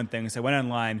good at one thing. So I went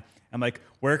online. I'm like,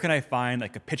 where can I find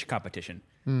like a pitch competition?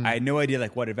 I had no idea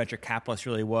like what a venture capitalist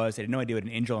really was. I had no idea what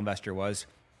an angel investor was.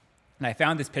 And I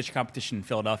found this pitch competition in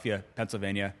Philadelphia,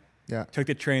 Pennsylvania. Yeah. Took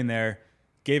the train there,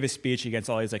 gave a speech against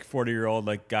all these like 40-year-old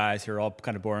like guys who are all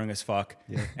kind of boring as fuck.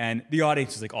 Yeah. And the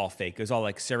audience was like all fake. It was all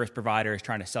like service providers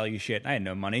trying to sell you shit. I had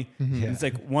no money. And it's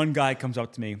like one guy comes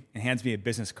up to me and hands me a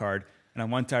business card. And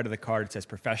on one side of the card, it says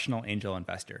professional angel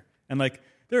investor. And like,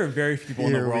 there are very few people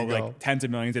in the world, like tens of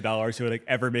millions of dollars, who would like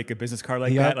ever make a business card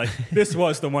like that. Like this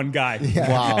was the one guy.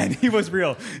 Wow. And he was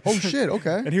real. Oh shit.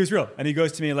 Okay. And he was real. And he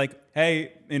goes to me like,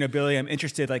 hey, Billy, I'm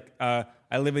interested. Like,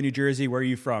 I live in New Jersey. Where are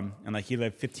you from? And like, he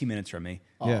lived 15 minutes from me.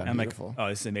 And I'm beautiful. Like, oh,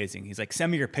 this is amazing. He's like,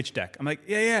 send me your pitch deck. I'm like,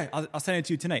 yeah, I'll send it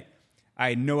to you tonight. I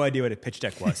had no idea what a pitch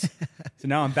deck was. So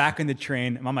now I'm back in the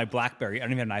train. I'm on my BlackBerry. I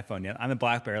don't even have an iPhone yet. I'm on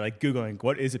BlackBerry, like Googling,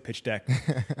 what is a pitch deck?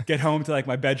 Get home to like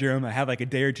my bedroom. I have like a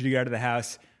day or two to get out of the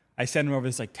house. I send him over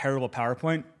this like terrible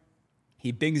PowerPoint.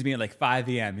 He bings me at like 5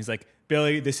 a.m. He's like,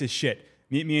 Billy, this is shit.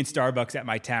 Meet me in Starbucks at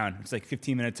my town. It's like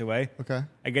 15 minutes away. Okay.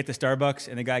 I get to Starbucks,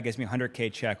 and the guy gives me a $100K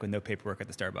check with no paperwork at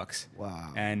the Starbucks.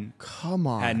 Wow. And come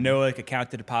on. Had no like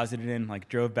account to deposit it in. Like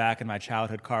drove back in my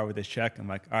childhood car with his check. I'm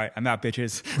like, all right, I'm out,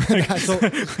 bitches.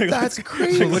 That's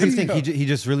crazy. So what do you think? He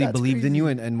just really believed in you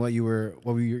and what you were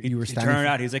standing for? It turned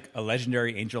out he's like a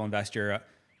legendary angel investor.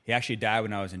 He actually died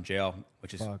when I was in jail,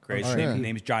 which is crazy. His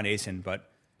name is John Asen, but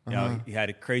he had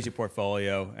a crazy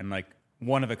portfolio and like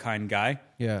one of a kind guy.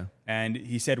 Yeah. And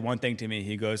he said one thing to me.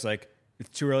 He goes like, it's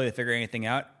too early to figure anything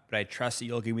out, but I trust that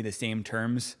you'll give me the same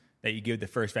terms that you give the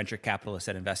first venture capitalist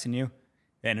that invests in you.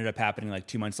 It ended up happening like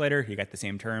 2 months later. He got the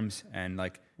same terms, and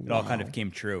like it all kind of came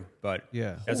true. But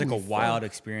it was like a wild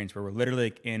experience where we're literally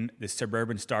like in this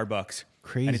suburban Starbucks.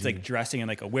 Crazy. And it's like dressing in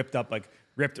like a whipped up, like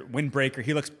ripped windbreaker.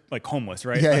 He looks like homeless,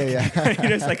 right? Yeah. He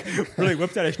just like really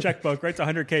whips out his checkbook, writes a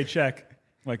 $100K check.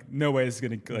 Like no way this is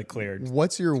gonna like clear.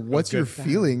 What's your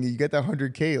feeling? You get that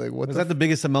 $100K. Like what? Was that the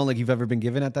biggest amount like you've ever been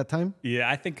given at that time? Yeah,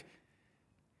 I think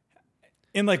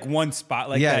in like one spot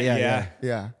like that.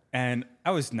 Yeah. And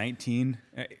I was 19.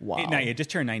 Wow. I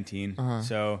just turned 19.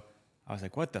 So I was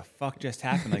like, what the fuck just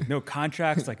happened? Like no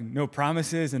contracts, like no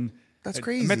promises, and that's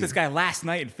crazy. I met this guy last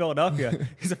night in Philadelphia.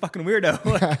 He's a fucking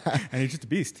weirdo, and he's just a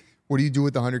beast. What do you do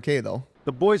with the $100K though?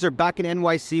 The boys are back in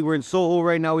NYC. We're in Soho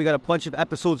right now. We got a bunch of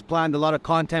episodes planned, a lot of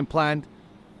content planned.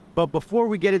 But before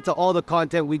we get into all the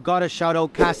content, we got to shout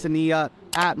out Castanilla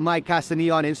at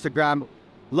MyCastanilla on Instagram.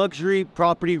 Luxury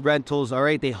property rentals, all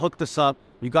right? They hooked us up.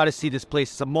 You got to see this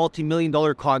place. It's a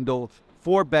multi-million-dollar condo,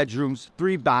 4 bedrooms,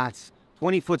 3 baths,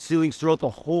 20-foot ceilings throughout the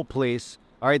whole place.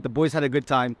 All right, the boys had a good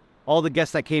time. All the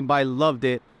guests that came by loved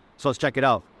it. So let's check it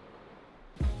out.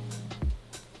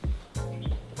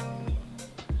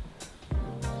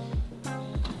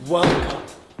 Welcome.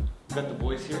 We got the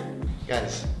boys here.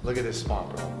 Guys, look at this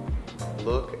spot, bro.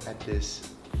 Look at this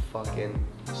fucking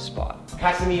spot.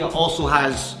 Castanilla also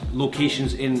has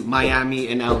locations in Miami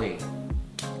and LA.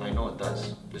 I know it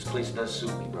does. This place does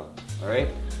suit me, bro. All right?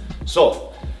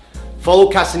 So, follow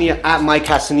Castanilla at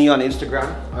MyCastanilla on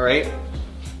Instagram. All right?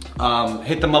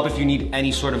 Hit them up if you need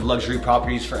any sort of luxury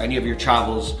properties for any of your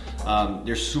travels.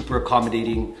 They're super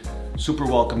accommodating, super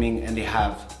welcoming, and they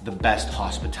have the best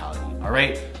hospitality. All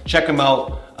right? Check them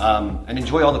out and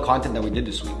enjoy all the content that we did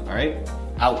this week. All right?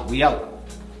 We out.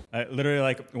 I literally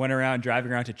like went around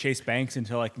driving around to Chase banks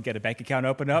until I can get a bank account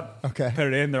opened up. Okay. Put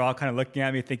it in. They're all kind of looking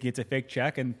at me thinking it's a fake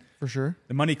check. And for sure,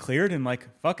 the money cleared and like,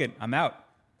 fuck it, I'm out.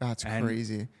 That's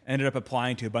crazy. Ended up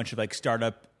applying to a bunch of like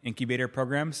startup incubator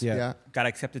programs. Yeah. Got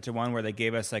accepted to one where they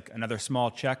gave us like another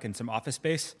small check and some office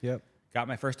space. Yep. Got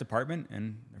my first apartment,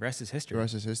 and the rest is history. The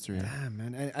rest is history. Yeah,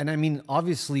 man. And I mean,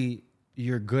 obviously,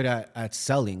 you're good at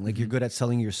selling. Like you're good at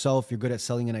selling yourself. You're good at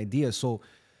selling an idea. So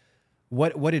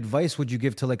what advice would you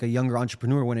give to like a younger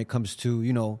entrepreneur when it comes to,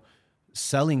 you know,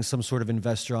 selling some sort of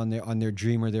investor on their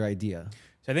dream or their idea?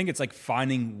 So I think it's like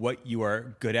finding what you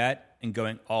are good at and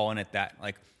going all in at that.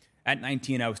 Like at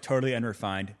 19, I was totally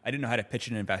unrefined. I didn't know how to pitch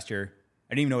an investor.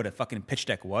 I didn't even know what a fucking pitch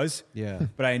deck was. Yeah.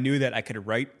 But I knew that I could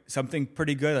write something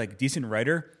pretty good, like a decent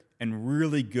writer, and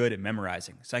really good at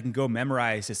memorizing. So I can go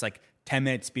memorize this like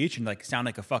 10-minute speech and like sound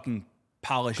like a fucking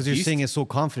polished Because you're saying it so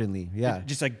confidently. Yeah.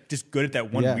 Just good at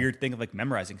that one weird thing of like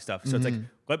memorizing stuff. So it's like,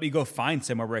 let me go find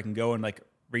somewhere where I can go and like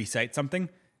recite something.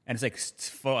 And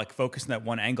it's like focus on that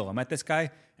one angle. I met this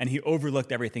guy and he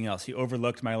overlooked everything else. He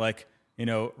overlooked my like, you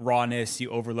know, rawness. He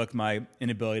overlooked my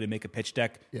inability to make a pitch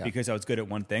deck because I was good at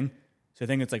one thing. So I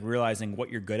think it's like realizing what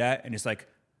you're good at and just like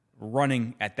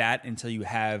running at that until you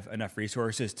have enough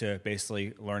resources to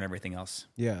basically learn everything else.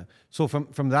 Yeah. So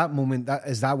from that moment,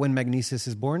 is that when Magnesis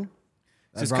is born?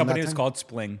 So this company is called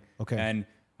Spling. Okay. And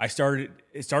it started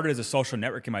as a social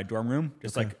network in my dorm room,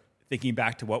 just like thinking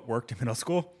back to what worked in middle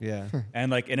school. Yeah.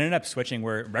 And like it ended up switching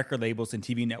where record labels and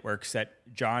TV networks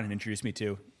that John had introduced me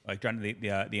to, like John,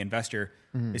 the investor,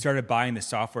 they started buying the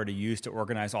software to use to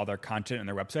organize all their content on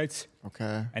their websites.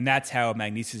 Okay. And that's how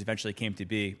Magnesis eventually came to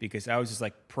be, because I was just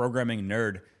like programming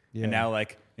nerd. Yeah. And now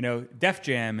like, you know, Def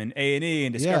Jam and A&E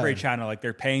and Discovery Channel, like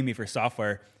they're paying me for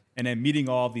software. And then meeting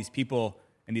all of these people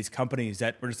and these companies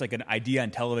that were just like an idea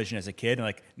on television as a kid. And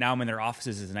like now I'm in their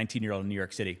offices as a 19-year-old in New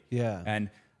York City. Yeah. And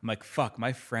I'm like, fuck,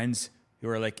 my friends who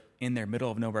are like in their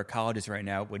middle of nowhere colleges right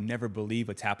now would never believe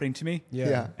what's happening to me.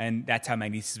 Yeah. And that's how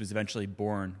Magnesis was eventually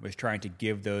born, was trying to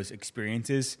give those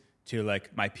experiences to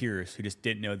like my peers who just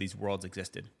didn't know these worlds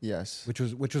existed. Yes. Which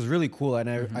was really cool. And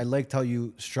I liked how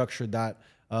you structured that.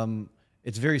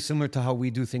 It's very similar to how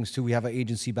we do things too. We have an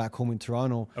agency back home in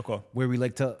Toronto where we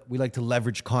like to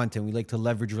leverage content. We like to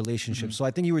leverage relationships. So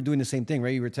I think you were doing the same thing,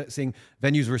 right? You were saying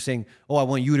venues were saying, "Oh, I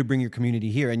want you to bring your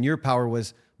community here," and your power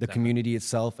was the community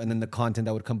itself, and then the content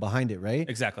that would come behind it, right?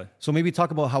 Exactly. So maybe talk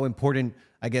about how important,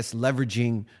 I guess,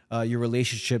 leveraging your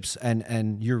relationships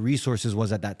and your resources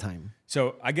was at that time.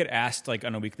 So I get asked like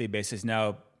on a weekly basis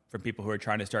now from people who are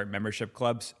trying to start membership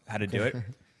clubs how to do it,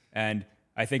 and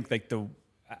I think like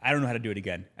I don't know how to do it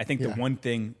again. I think the one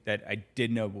thing that I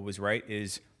did know what was right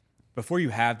is before you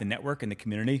have the network and the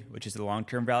community, which is the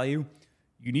long-term value,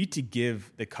 you need to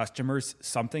give the customers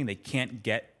something they can't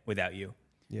get without you.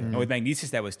 Yeah. And with Magnesis,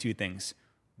 that was two things.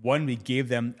 One, we gave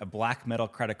them a black metal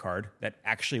credit card that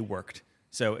actually worked.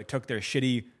 So it took their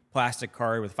shitty plastic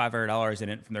card with $500 in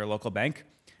it from their local bank.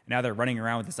 And now they're running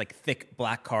around with this like thick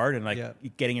black card and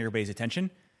like getting everybody's attention.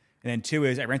 And then two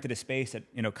is I rented a space that,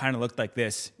 you know, kind of looked like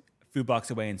this, a few blocks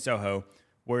away in Soho,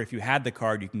 where if you had the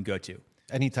card, you can go to.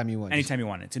 Anytime you want. Anytime you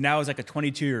want it. So now as like a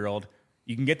 22-year-old,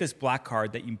 you can get this black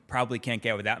card that you probably can't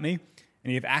get without me.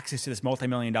 And you have access to this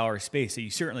multi-million-dollar space that you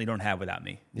certainly don't have without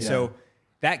me. Yeah. So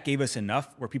that gave us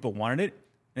enough where people wanted it,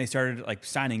 and they started like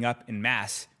signing up in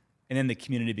mass, and then the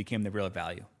community became the real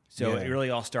value. So it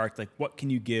really all starts like, what can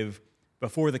you give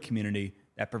before the community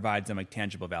that provides them like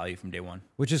tangible value from day one?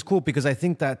 Which is cool because I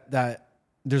think that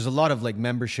there's a lot of like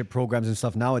membership programs and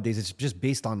stuff nowadays. It's just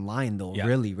based online though,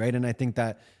 really, right? And I think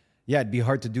that it'd be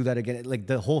hard to do that again. Like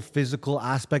the whole physical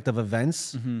aspect of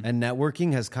events and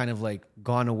networking has kind of like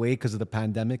gone away because of the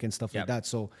pandemic and stuff like that.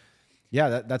 So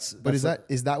that's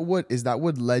is that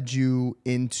what led you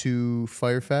into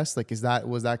Fyrefest? Like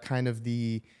was that kind of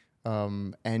the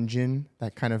engine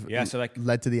that kind of so like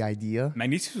led to the idea?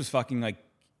 Magnesis was fucking like,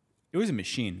 it was a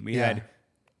machine. We had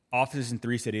offices in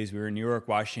 3 cities. We were in New York,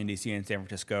 Washington, DC, and San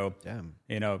Francisco. Damn.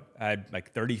 You know, I had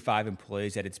like 35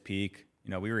 employees at its peak.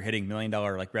 You know, we were hitting $1 million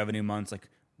like revenue months. Like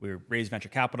we were raised venture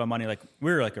capital money. Like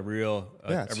we were like a real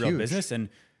business. And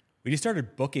we just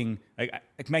started booking.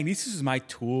 Like Magnesis was my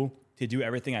tool to do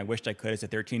everything I wished I could as a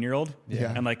 13-year-old.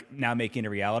 Yeah. And like now making it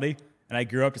a reality. And I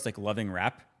grew up just like loving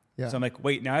rap. Yeah. So I'm like,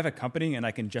 wait, now I have a company and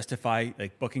I can justify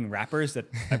like booking rappers that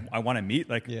I want to meet.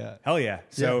 Like, hell yeah.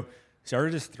 So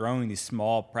started just throwing these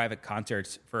small private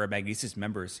concerts for Magnesis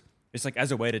members. It's like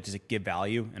as a way to just give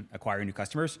value and acquire new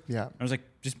customers. Yeah. I was like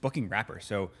just booking rappers.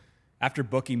 So after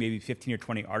booking maybe 15 or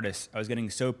 20 artists, I was getting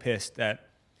so pissed that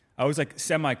I was like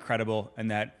semi-credible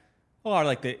and that a lot of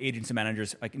like the agents and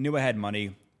managers like knew I had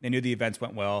money. They knew the events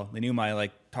went well. They knew my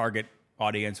like target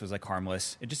audience was like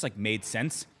harmless. It just like made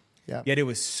sense. Yeah. Yet it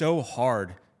was so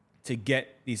hard to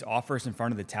get these offers in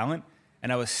front of the talent.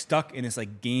 And I was stuck in this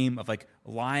like game of like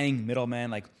lying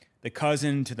middleman, like the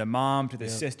cousin to the mom to the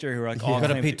sister who are like all you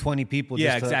gotta pay 20 people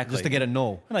just to get a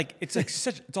no. And like it's like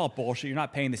it's all bullshit. You're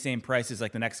not paying the same price as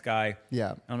like the next guy.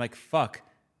 Yeah. And I'm like, fuck,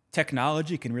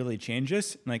 technology can really change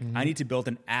this. And like I need to build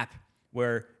an app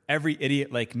where every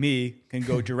idiot like me can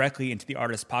go directly into the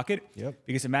artist's pocket. Yep.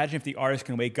 Because imagine if the artist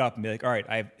can wake up and be like, all right,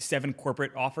 I have 7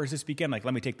 corporate offers this weekend. Like,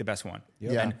 let me take the best one.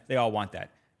 Yep. Yeah. And they all want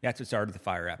that. That's what started the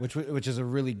Fyre app. Which is a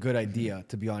really good idea,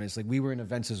 to be honest. Like, we were in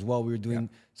events as well. We were doing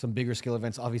some bigger scale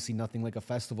events. Obviously, nothing like a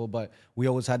festival, but we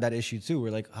always had that issue too.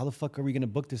 We're like, how the fuck are we going to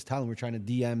book this talent? We're trying to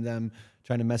DM them,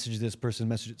 trying to message this person,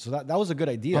 message. So that was a good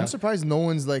idea. I'm surprised no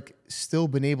one's like still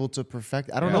been able to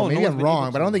perfect. I don't know. No, Maybe no I'm one's been wrong,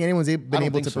 able but I to. don't think anyone's been don't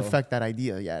able think to so. perfect that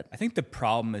idea yet. I think the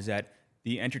problem is that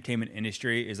the entertainment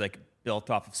industry is like built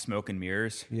off of smoke and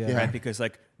mirrors, Yeah. right? Because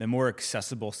like the more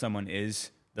accessible someone is,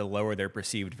 the lower their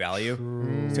perceived value.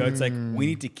 So it's like we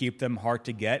need to keep them hard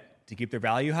to get to keep their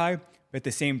value high, but at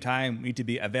the same time, we need to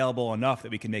be available enough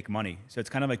that we can make money. So it's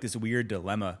kind of like this weird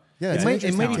dilemma. Yeah, It it's might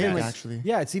interesting even take, like, actually.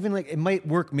 yeah, it's even like it might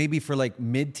work maybe for like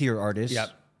mid-tier artists Yep.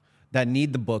 that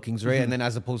need the bookings, right? And then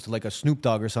as opposed to like a Snoop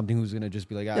Dogg or something who's gonna just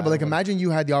be like, Yeah, but like imagine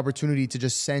you had the opportunity to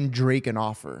just send Drake an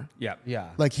offer. Yeah. yeah.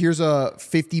 Like here's a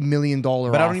 $50 million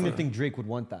offer. But I don't even think Drake would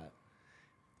want that.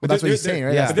 But that's what he's saying,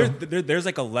 right? yeah. That's But there's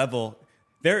like a level.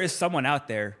 There is someone out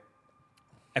there.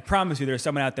 I promise you, there's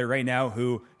someone out there right now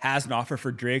who has an offer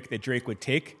for Drake that Drake would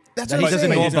take. That's That what he I'm doesn't saying.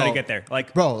 know He doesn't know how to about. get there.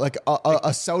 Like, Bro, like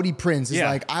a Saudi prince is Yeah.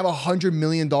 like, I have $100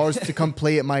 million to come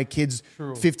play at my kid's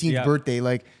 15th Yeah. birthday.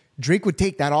 Like Drake would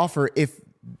take that offer if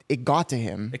it got to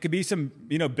him. it could be some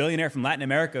billionaire from Latin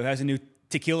America who has a new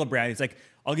tequila brand. He's like,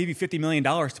 I'll give you $50 million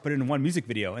to put it in one music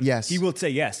video, and Yes. he will say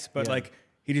yes. But Yeah. like,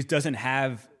 he just doesn't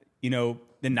have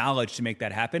the knowledge to make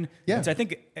that happen. Yeah. And so I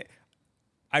think.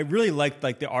 I really like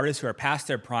the artists who are past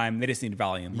their prime. They just need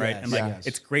volume, right? Yes, And like yes.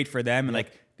 it's great for them, and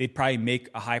like they'd probably make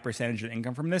a high percentage of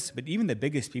income from this. But even the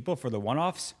biggest people for the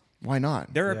one-offs, Why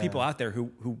not? there are Yeah. people out there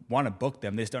who want to book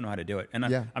them. They just don't know how to do it. And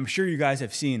Yeah. I'm sure you guys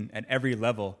have seen at every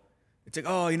level. It's like,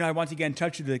 oh, I want to get in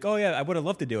touch with you. Like, oh yeah, I would have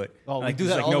loved to do it. Oh, And, we like, do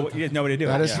just, that like, all no, the you didn't know what to do.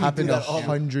 That has Yeah. happened do that all-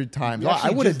 100 times. We I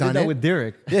actually would have just done did that it with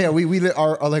Derek. Yeah, we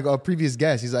are like a previous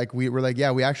guest. He's like, we're like,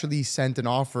 yeah, we actually sent an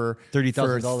offer for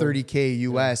 $30,000. $30K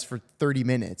US for 30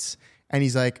 minutes, and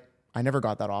he's like, I never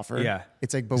got that offer. Yeah.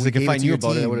 it's like, but It's we like if gave I it to knew your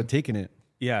about it, I team. would have taken it.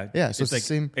 Yeah, Yeah, so it's the like,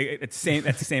 same- It's same.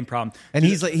 That's the same problem. And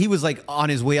he was like on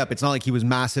his way up. It's not like he was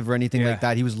massive or anything Yeah. like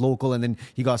that. He was local, and then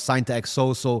he got signed to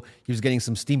XO, so he was getting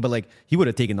some steam. But like he would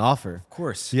have taken the offer. Of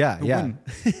course. Yeah, Who yeah. wouldn't?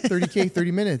 30K,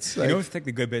 30 minutes. You Like, know what I think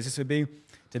the good business would be?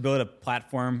 To build a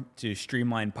platform to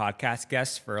streamline podcast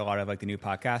guests for a lot of like the new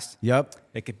podcasts. Yep,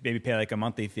 They could maybe pay like a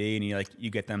monthly fee, and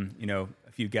you get them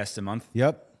a few guests a month.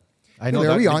 yep. I are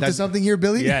that- we onto that- something here,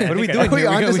 Billy? Yeah, What are we I doing think here?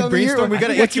 Are we onto We something here? brainstorm. We got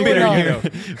an What's incubator going in on?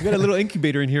 here. We got a little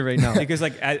incubator in here right now. Because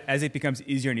like as it becomes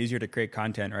easier and easier to create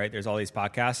content, right? There's all these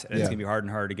podcasts, and Yeah. it's gonna be harder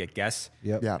and harder to get guests.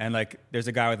 Yep. Yeah. And like, there's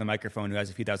a guy with a microphone who has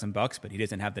a few $1,000, but he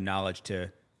doesn't have the knowledge to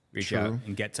reach True. out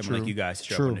and get someone like you guys to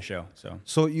show True. up on the show. So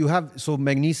So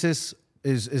Magnesis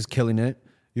is killing it.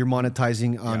 You're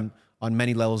monetizing on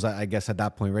many levels, I guess, at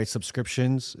that point, right?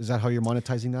 Subscriptions, is that how you're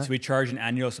monetizing that? we charge an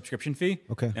annual subscription fee.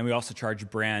 Okay. And we also charge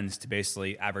brands to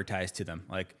basically advertise to them.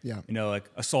 Like, Yeah. like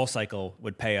a Soul Cycle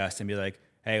would pay us and be like,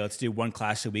 hey, let's do one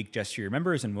class a week just for your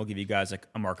members, and we'll give you guys like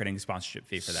a marketing sponsorship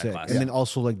fee for that Sick. class. And then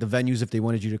also like the venues, if they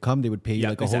wanted you to come, they would pay you Yeah,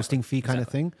 like a exactly. hosting fee kind of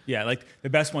Exactly. thing. Yeah, like the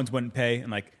best ones wouldn't pay,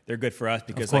 and like they're good for us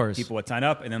because Of like course. people would sign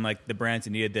up, and then like the brands that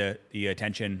needed the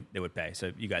attention, they would pay.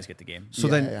 So you guys get the game. So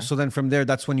Yeah, so then from there,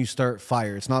 that's when you start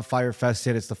Fyre. It's not Fyre Fest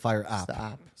yet; it's the Fyre app. the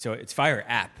app. So it's Fyre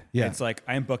app. Yeah. It's like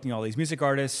I am booking all these music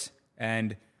artists,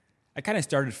 and I kind of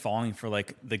started falling for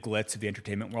like the glitz of the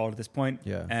entertainment world at this point.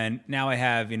 Yeah. And now I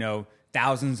have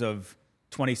thousands of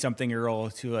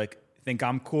 20-something-year-olds who like think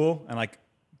I'm cool, and like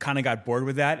kind of got bored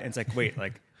with that. And it's like, wait,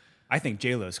 like I think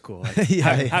J-Lo's cool. Like,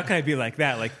 how can I be like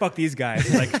that? Like, fuck these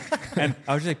guys. Like, and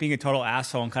I was just like being a total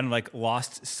asshole and kind of like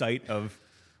lost sight of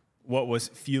what was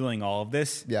fueling all of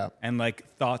this. Yeah. And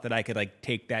like thought that I could like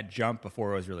take that jump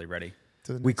before I was really ready.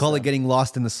 To the We next call it step. getting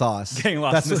lost in the sauce. Getting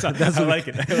lost in the sauce. I like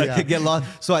it. I like To get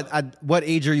lost. So at what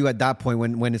age are you at that point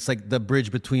when it's like the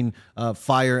bridge between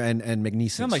Fyre and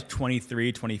Magnesis? I'm like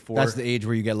 23, 24. That's the age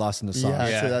where you get lost in the sauce.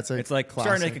 Yeah. So that's a it's like starting to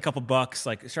classic. make a couple bucks,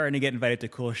 like starting to get invited to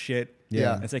cool shit.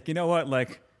 Yeah. It's like, you know what?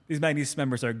 Like these Magnesis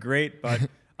members are great, but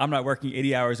I'm not working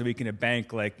 80 hours a week in a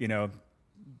bank, like,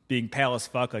 being pale as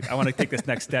fuck. Like I want to take this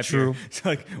next step True. here. So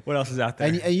like what else is out there?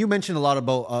 And you mentioned a lot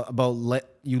about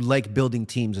you like building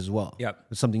teams as well. Yep.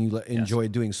 It's something you enjoy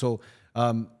doing. So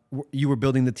you were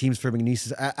building the teams for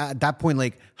Magnesis. At that point,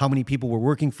 like how many people were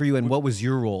working for you and what was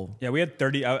your role? Yeah, we had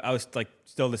 30. I was like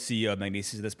still the CEO of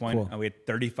Magnesis at this point. Cool. And we had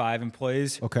 35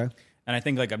 employees. Okay. And I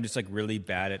think like I'm just like really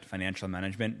bad at financial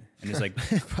management and just like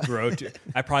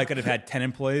I probably could have had 10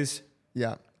 employees.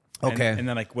 Yeah. And- Okay. And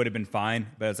then like would have been fine,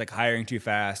 but it's like hiring too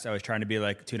fast. I was trying to be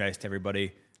like too nice to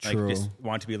everybody. Like just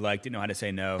want to be liked, didn't know how to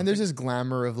say no. And there's this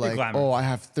glamour of like, glamour. oh, I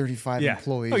have 35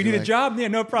 employees. Oh, you need You're a job? Yeah,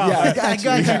 no problem. Yeah, I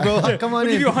got you, bro. Come on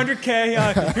We'll in. give you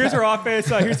 $100K. Here's our office.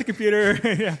 Here's the computer.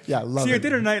 Love See you it. at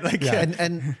dinner tonight. Like,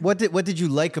 And what did you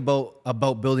like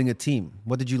about building a team?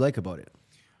 What did you like about it?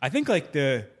 I think like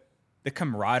the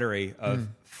camaraderie of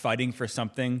fighting for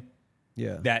something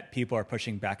that people are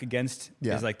pushing back against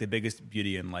is like the biggest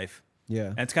beauty in life. Yeah.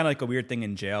 And it's kind of like a weird thing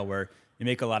in jail where you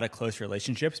make a lot of close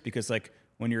relationships because like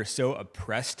when you're so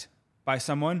oppressed by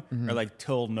someone or like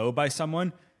told no by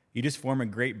someone, you just form a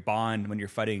great bond when you're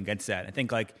fighting against that. I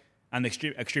think like on the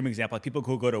extreme example, like people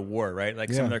who go to war, right?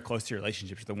 Like some of their closest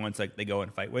relationships are the ones like they go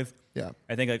and fight with. Yeah.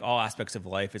 I think like all aspects of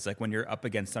life, it's like when you're up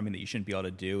against something that you shouldn't be able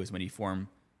to do is when you form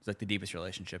like the deepest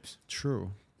relationships.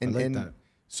 True. And, I like that.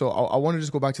 So I want to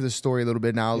just go back to the story a little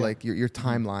bit now, like your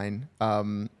timeline.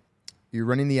 You're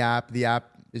running the app. The app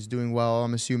is doing well,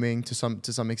 I'm assuming, to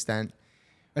some extent.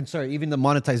 And sorry, even the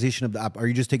monetization of the app, are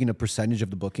you just taking a percentage of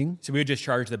the booking? So we would just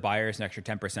charge the buyers an extra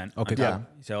 10%. Okay, on top. cool.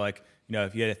 So like,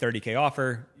 if you had a $30K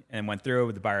offer and went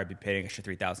through, the buyer would be paying extra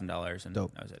 $3,000 and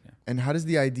Dope. that was it. Yeah. And how does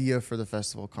the idea for the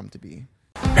festival come to be?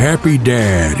 Happy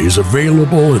Dad is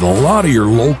available at a lot of your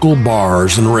local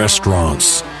bars and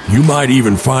restaurants. You might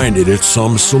even find it at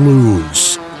some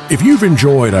saloons. If you've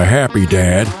enjoyed a Happy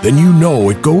Dad, then you know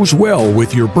it goes well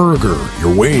with your burger,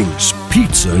 your wings,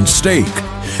 pizza, and steak.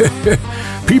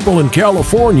 People in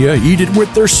California eat it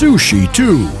with their sushi,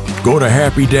 too. Go to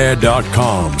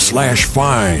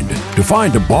happydad.com/find to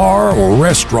find a bar or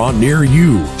restaurant near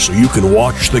you so you can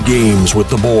watch the games with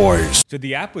the boys. So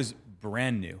the app was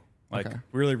brand new, like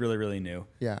really, really, really new.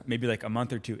 Yeah. Maybe like a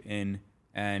month or two in.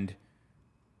 And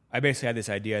I basically had this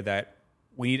idea that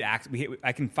we need I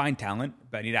can find talent,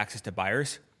 but I need access to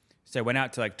buyers. So I went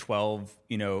out to like 12,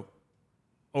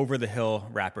 over the hill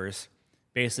rappers,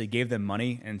 basically gave them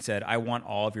money and said, I want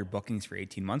all of your bookings for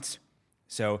 18 months.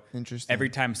 So Interesting. every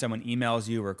time someone emails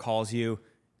you or calls you,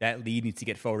 that lead needs to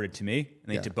get forwarded to me and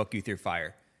they need to book you through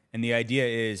Fyre. And the idea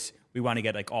is we want to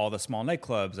get like all the small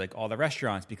nightclubs, like all the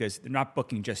restaurants, because they're not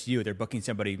booking just you, they're booking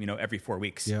somebody, every 4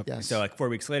 weeks. Yep. Yes. And so like 4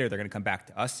 weeks later, they're going to come back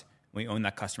to us. We own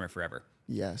that customer forever.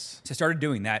 Yes. So I started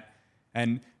doing that.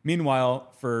 And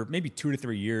meanwhile, for maybe 2 to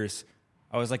 3 years,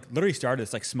 I was like literally started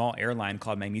this like small airline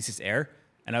called Magnesis Air.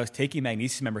 And I was taking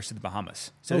Magnesis members to the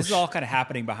Bahamas. So this is all kind of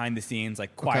happening behind the scenes,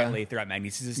 like quietly throughout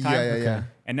Magnesis' time. Yeah.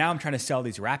 And now I'm trying to sell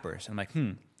these rappers. I'm like,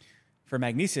 for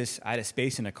Magnesis, I had a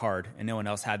space in a card and no one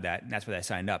else had that. And that's why I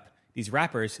signed up. These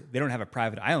rappers, they don't have a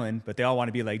private island, but they all want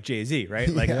to be like Jay-Z, right?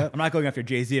 Like I'm not going after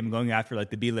Jay-Z, I'm going after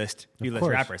like the B-list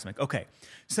rappers. I'm like, okay.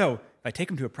 So if I take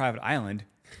them to a private island,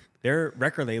 their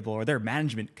record label or their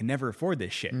management can never afford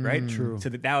this shit, right? True. So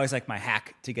that was like my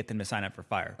hack to get them to sign up for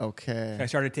Fyre. Okay. So I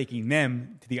started taking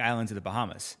them to the islands of the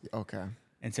Bahamas. Okay.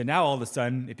 And so now all of a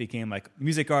sudden it became like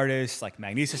music artists, like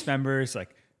Magnesis members,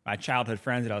 like my childhood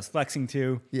friends that I was flexing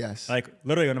to. Yes. Like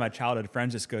literally one of my childhood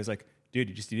friends just goes like, dude,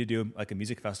 you just need to do like a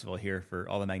music festival here for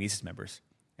all the Magnesis members.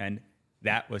 And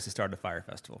that was the start of Fyre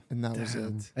Festival. And that was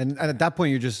it. And at that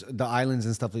point, you're just the islands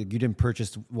and stuff. Like you didn't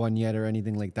purchase one yet or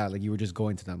anything like that. Like you were just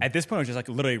going to them. At this point, I was just like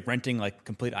literally renting like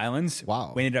complete islands.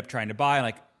 Wow. We ended up trying to buy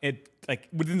like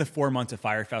within the 4 months of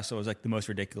Fyre Festival was like the most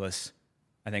ridiculous,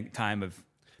 I think, time of.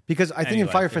 Because I think in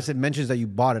Anyway, Fyre Fest it mentions that you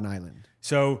bought an island.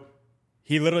 So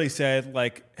he literally said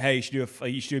like, hey, you should do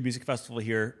a music festival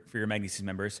here for your Magnesis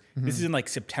members. This is in like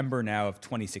September now of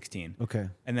 2016. Okay.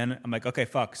 And then I'm like, okay,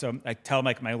 fuck. So I tell him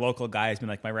like my local guy has been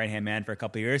like my right-hand man for a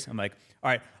couple of years. I'm like, all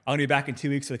right, I'm gonna be back in 2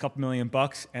 weeks with a couple $1 million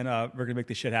and we're gonna make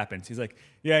this shit happen. So he's like,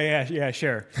 yeah,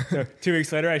 sure. So 2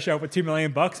 weeks later I show up with $2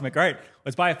 million. I'm like, all right,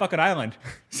 let's buy a fucking island.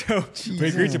 So we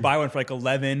agreed to buy one for like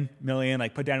 11 million,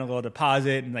 like put down a little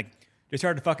deposit and like just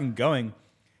started fucking going.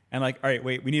 And like, all right,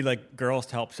 wait, we need like girls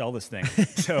to help sell this thing.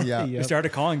 So we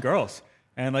started calling girls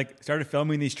and like started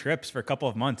filming these trips for a couple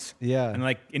of months. Yeah. And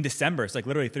like in December, it's like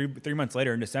literally three months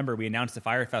later in December, we announced the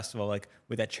Fyre Festival like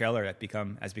with that trailer that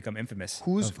has become infamous.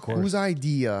 Whose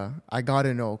idea? I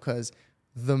gotta know, because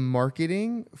the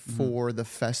marketing for the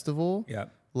festival,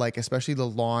 like especially the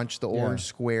launch, the Orange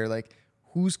Square, like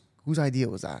whose idea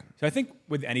was that? So I think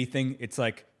with anything, it's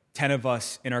like 10 of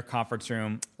us in our conference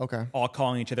room, all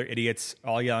calling each other idiots,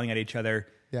 all yelling at each other.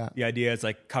 Yeah. The idea is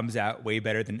like comes out way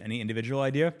better than any individual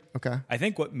idea. Okay. I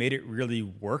think what made it really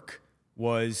work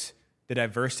was the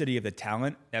diversity of the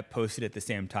talent that posted at the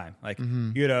same time. Like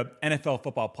you had a NFL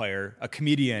football player, a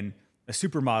comedian, a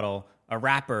supermodel, a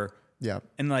rapper. Yeah.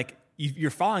 And like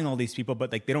you're following all these people,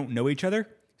 but like they don't know each other.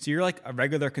 So you're like a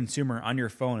regular consumer on your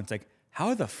phone. It's like,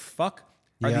 how the fuck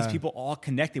are Yeah. these people all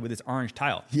connected with this orange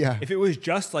tile? Yeah. If it was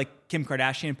just like Kim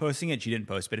Kardashian posting it, she didn't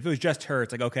post. But if it was just her,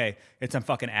 it's like, okay, it's some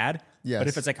fucking ad. Yes. But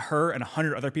if it's like her and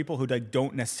 100 other people who like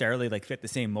don't necessarily like fit the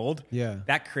same mold, Yeah.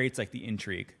 that creates like the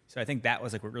intrigue. So I think that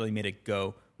was like what really made it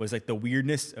go, was like the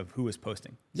weirdness of who was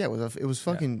posting. Yeah, it was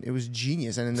fucking, it was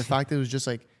genius. And then the fact that it was just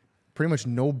like pretty much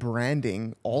no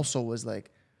branding also was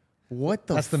like, what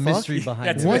the That's the fuck? mystery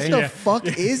behind it. What right? the fuck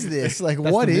is this? Like,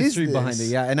 That's what the is mystery this? behind it?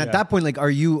 Yeah. And at that point, like, are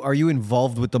you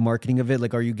involved with the marketing of it?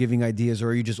 Like, are you giving ideas, or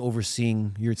are you just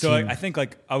overseeing your So team? I think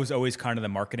like I was always kind of the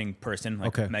marketing person,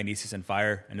 like Okay. Magnesis and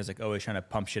Fyre, and just like always trying to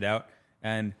pump shit out.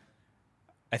 And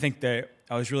I think that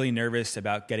I was really nervous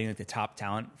about getting like the top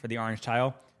talent for the orange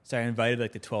tile. So I invited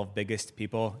like the 12 biggest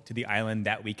people to the island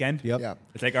that weekend. Yep. Yeah.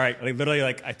 It's like, all right, like literally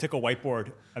like I took a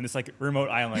whiteboard on this like remote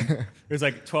island. There's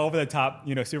like 12 of the top,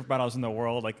 supermodels in the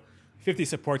world, like 50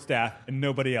 support staff and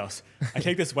nobody else. I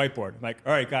take this whiteboard. I'm like,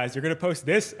 all right, guys, you're going to post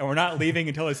this and we're not leaving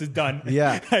until this is done.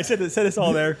 Yeah. I said this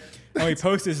all there. And we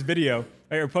post this video,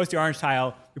 right? We post the orange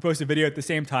tile. We post a video at the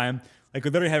same time. Like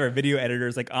we literally have our video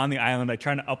editors like on the island, like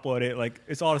trying to upload it. Like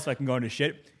it's all just fucking going to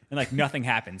shit. And like nothing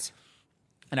happens.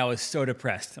 And I was so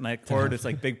depressed. And I ordered this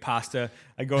like big pasta.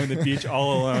 I go on the beach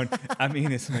all alone. I'm eating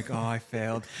this. I'm like, oh, I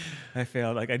failed.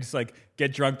 Like I just like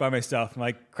get drunk by myself and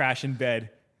like crash in bed,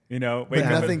 wake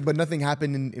up. But nothing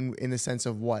happened in the sense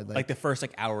of what? Like the first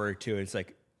like hour or two, it's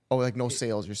like, oh, like no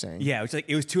sales, you're saying? yeah,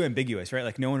 it was too ambiguous, right?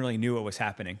 Like no one really knew what was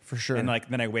happening. For sure. And like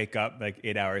then I wake up like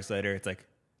 8 hours later, it's like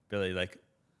really like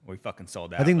we fucking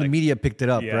sold out. I think the Like, media picked it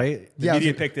up, yeah. right? The Yeah,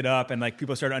 media picked it up and like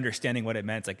people started understanding what it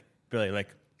meant. It's like really like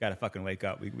gotta fucking wake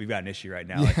up. We've got an issue right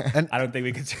now. Like, And- I don't think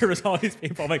we can service all these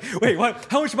people. I'm like, wait, what?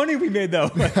 How much money have we made though?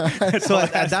 Like, that's So all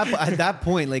at I asked. that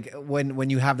point, like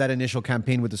when you have that initial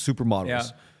campaign with the supermodels, Yeah.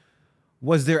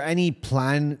 was there any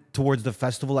plan towards the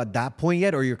festival at that point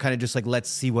yet, or you're kind of just like, let's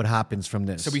see what happens from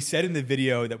this? So we said in the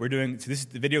video that we're doing. So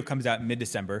the video comes out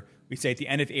mid-December. We say at the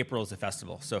end of April is the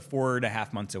festival. So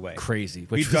 4.5 months away. Crazy.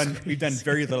 We've done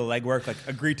very little legwork. Like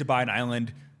agreed to buy an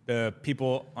island. The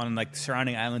people on like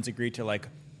surrounding islands agreed to like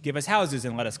give us houses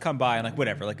and let us come by and like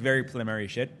whatever, like very preliminary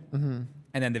shit. Mm-hmm.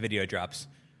 And then the video drops,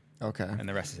 Okay. and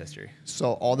the rest is history.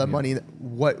 So all that money,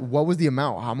 what was the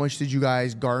amount? How much did you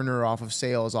guys garner off of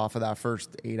sales off of that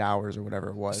first 8 hours or whatever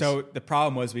it was? So the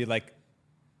problem was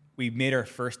we made our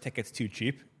first tickets too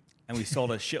cheap, and we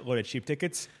sold a shitload of cheap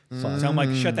tickets. So I'm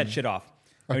like, shut that shit off.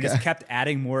 And we just kept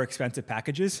adding more expensive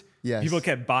packages. Yes. People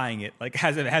kept buying it. Like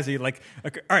all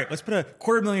right, let's put a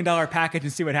 $250,000 package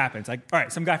and see what happens. Like, all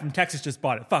right, some guy from Texas just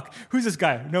bought it. Fuck, who's this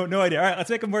guy? No idea. All right, let's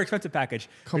make a more expensive package.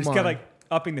 Come we just kept on. like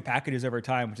upping the packages over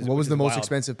time. Which is what was the most wild.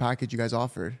 expensive package you guys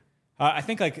offered? I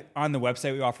think like on the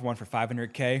website we offered one for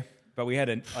 $500K, but we had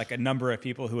a number of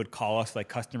people who would call us like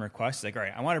custom requests, like, all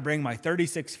right, I want to bring my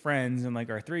 36 friends and like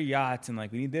our 3 yachts and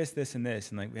like we need this, and this,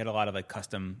 and like we had a lot of like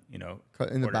custom, In the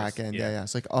orders. back end, yeah.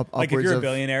 It's like Like if upwards you're a of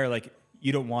billionaire, like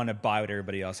you don't want to buy what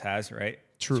everybody else has, right?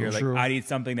 True, So you're true. like, I need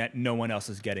something that no one else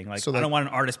is getting. Like So, I like- don't want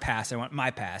an artist pass, I want my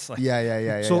pass. Like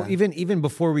yeah. So even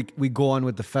before we go on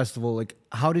with the festival, like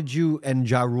how did you and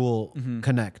Ja Rule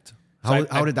connect?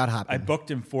 How did that happen? I booked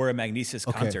him for a Magnesis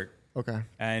Okay. concert. Okay.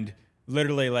 And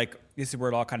literally, like, this is where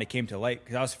it all kind of came to light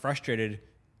because I was frustrated.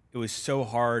 It was so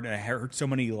hard, and I heard so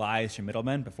many lies from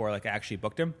middlemen before, like, I actually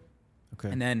booked him. Okay.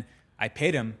 And then I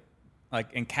paid him,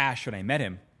 like, in cash when I met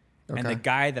him. And Okay. the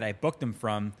guy that I booked him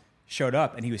from showed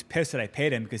up, and he was pissed that I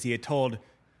paid him because he had told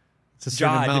It's a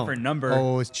certain Ja a amount. different number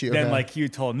Oh, it's cheap. than, Okay. like, you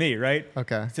told me, right?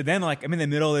 Okay. So then, like, I'm in the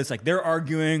middle of this, like, they're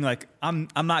arguing, like, I'm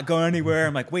not going anywhere.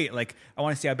 I'm like, wait, like, I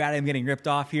want to see how bad I'm getting ripped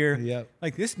off here. Yep.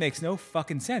 Like, this makes no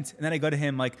fucking sense. And then I go to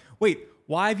him, like, wait,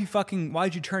 why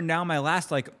did you turn down my last,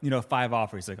 5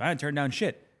 offers? Like, I didn't turn down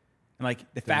shit. And,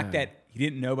 like, the fact that he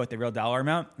didn't know about the real dollar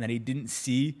amount and that he didn't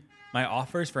see my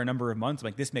offers for a number of months, I'm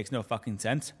like, this makes no fucking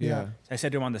sense. Yeah. So I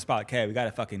said to him on the spot, okay, we got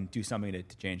to fucking do something to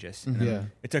change this. And Yeah.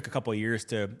 It took a couple of years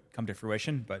to come to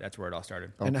fruition, but that's where it all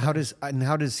started. And how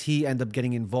does he end up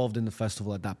getting involved in the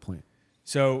festival at that point?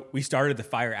 So we started the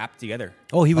Fyre app together.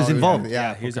 Oh, he was yeah. involved.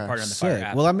 Yeah. He was a okay. partner on the Fyre Sick.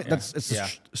 app. Well, I mean, Yeah. it's a Yeah.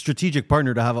 strategic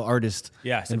partner to have an artist.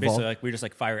 Yeah, so involved. basically, like we're just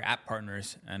like Fyre app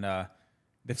partners, and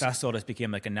the festival just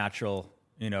became like a natural,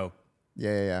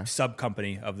 Yeah. sub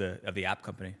company of the app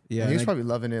company. Yeah, He was and probably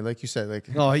loving it, like you said. Like,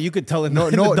 oh, you could tell it. no,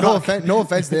 in no, the no doc. offense, no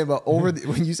offense to him, but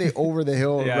when you say over the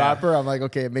hill Yeah. rapper, I'm like,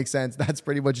 okay, it makes sense. That's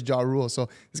pretty much Ja Rule. So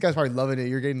this guy's probably loving it.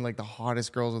 You're getting like the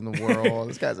hottest girls in the world.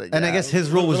 This guy's like, And I yeah. guess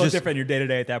his A role was little just. different in your day to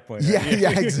day at that point. yeah, right?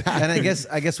 yeah, exactly. And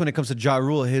I guess when it comes to Ja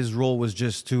Rule, his role was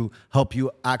just to help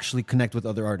you actually connect with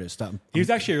other artists. He was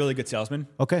actually a really good salesman.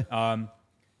 Okay.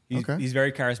 He's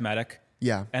very charismatic.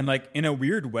 Yeah. And like in a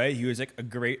weird way, he was like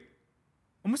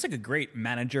almost like a great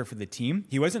manager for the team.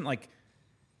 He wasn't like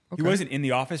He wasn't in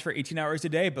the office for 18 hours a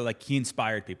day, but like he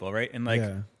inspired people, right? And like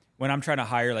when I'm trying to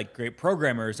hire like great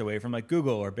programmers away from like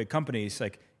Google or big companies,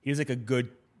 like he's like a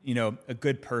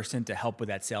good person to help with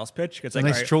that sales pitch. It's like a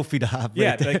nice trophy to have.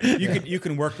 Yeah, like you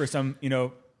can work for some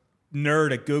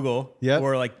nerd at Google,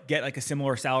 or like get like a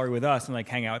similar salary with us and like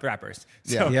hang out with rappers.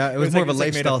 So it was more of a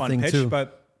lifestyle thing too.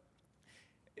 But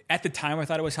at the time, I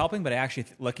thought it was helping, but I actually,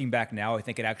 looking back now, I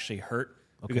think it actually hurt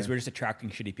because we're just attracting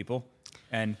shitty people,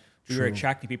 and we were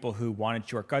attracting people who wanted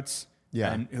shortcuts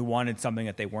and who wanted something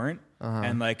that they weren't.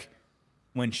 And like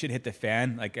when shit hit the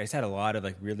fan, like I just had a lot of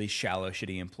like really shallow,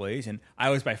 shitty employees, and I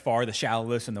was by far the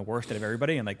shallowest and the worst out of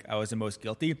everybody, and like I was the most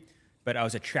guilty. But I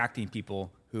was attracting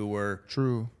people who were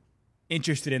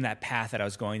interested in that path that I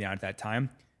was going down at that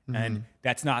time, and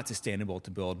that's not sustainable to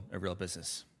build a real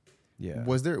business. Yeah.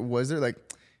 Was there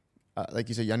like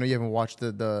you said, I know you haven't watched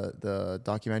the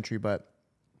documentary, but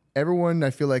everyone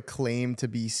I feel like claimed to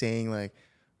be saying like,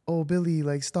 "Oh, Billy,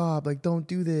 like stop, like don't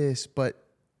do this." But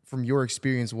from your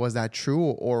experience, was that true,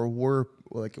 or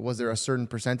was there a certain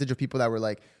percentage of people that were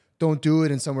like, "Don't do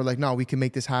it," and some were like, "No, we can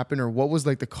make this happen"? Or what was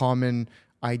like the common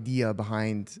idea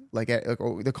behind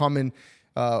or the common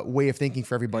way of thinking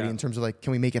for everybody in terms of like,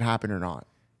 can we make it happen or not?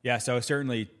 Yeah, so I was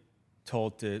certainly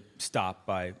told to stop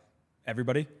by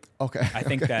everybody. Okay. I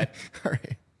think that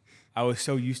I was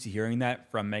so used to hearing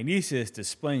that from Magnesis to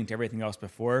Spling to everything else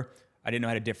before. I didn't know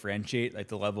how to differentiate like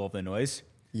the level of the noise.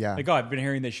 Yeah. Like, I've been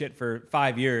hearing this shit for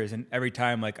 5 years, and every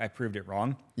time like I proved it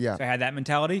wrong. Yeah. So I had that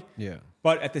mentality. Yeah.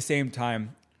 But at the same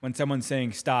time, when someone's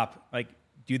saying stop, like,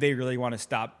 do they really want to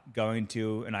stop going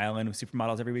to an island with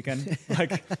supermodels every weekend?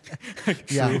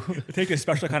 It takes a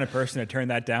special kind of person to turn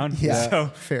that down. Yeah, so,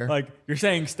 fair. Like, you're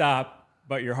saying stop,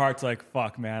 but your heart's like,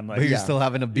 fuck, man. Like, But you're still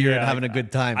having a beer and having a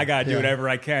good time. I gotta do whatever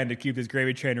I can to keep this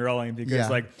gravy train rolling because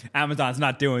like Amazon's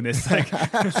not doing this. Like,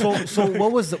 so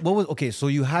what was okay? So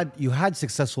you had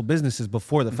successful businesses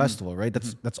before the festival, right?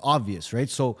 That's obvious, right?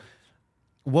 So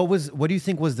what do you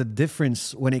think was the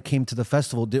difference when it came to the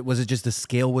festival? Was it just the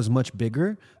scale was much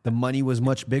bigger, the money was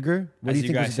much bigger? What as do you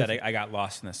think guys was said, I got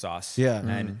lost in the sauce. Yeah.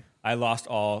 And I lost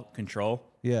all control.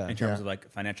 Yeah. In terms of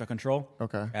like financial control.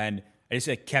 Okay. And I just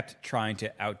like, kept trying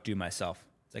to outdo myself.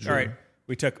 It's like, all right,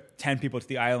 we took 10 people to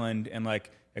the island and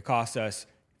like it cost us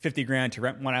 $50,000 to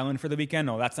rent one island for the weekend.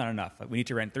 No, that's not enough. Like, we need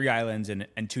to rent 3 islands and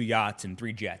 2 yachts and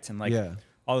 3 jets. And like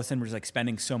all of a sudden we're just like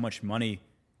spending so much money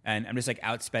and I'm just like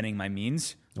outspending my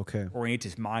means. Okay. Or we need to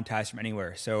monetize from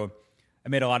anywhere. So I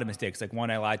made a lot of mistakes. Like, one,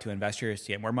 I lied to investors to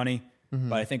get more money.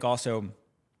 But I think also a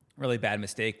really bad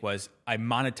mistake was I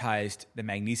monetized the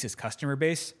Magnesis customer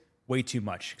base way too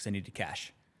much because I needed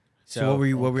cash. So how were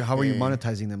you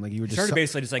monetizing them? Like, you were just started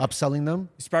basically just like upselling them?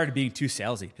 It started being too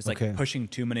salesy, just like pushing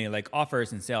too many like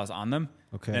offers and sales on them.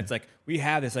 Okay. And it's like, we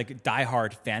have this like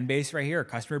diehard fan base right here, a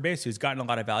customer base who's gotten a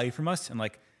lot of value from us. And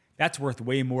like, that's worth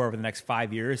way more over the next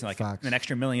 5 years. And like an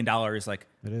extra $1 million like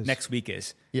next week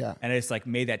is. Yeah. And I just like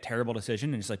made that terrible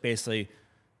decision and just like basically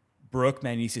broke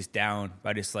Magnesis down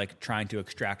by just like trying to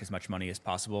extract as much money as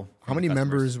possible. How many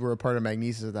members were a part of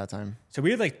Magnesis at that time? So we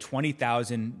had like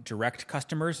 20,000 direct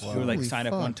customers who would like sign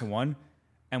up one-to-one.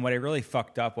 And what I really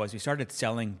fucked up was we started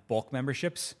selling bulk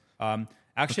memberships.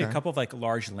 Actually, a couple of like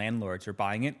large landlords were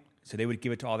buying it. So they would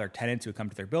give it to all their tenants who would come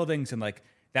to their buildings. And like,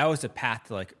 that was the path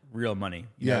to like real money.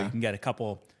 You know, you can get a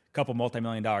couple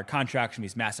multi-million-dollar contracts from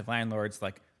these massive landlords,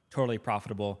 like totally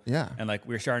profitable. Yeah. And like,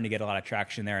 we were starting to get a lot of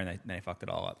traction there, and then I fucked it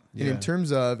all up. And in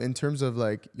terms of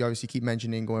like, you obviously keep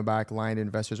mentioning going back, lying to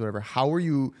investors, whatever. How were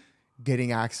you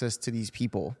getting access to these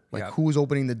people? Like, who was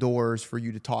opening the doors for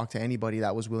you to talk to anybody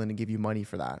that was willing to give you money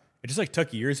for that? It just like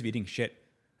took years of eating shit.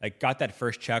 Like, got that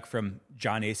first check from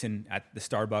John Asen at the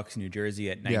Starbucks in New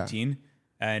Jersey at 19,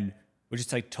 and was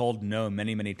just like told no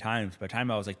many, many times. By the time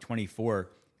I was like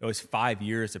 24, it was 5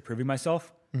 years of proving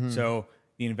myself. So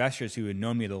the investors who had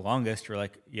known me the longest were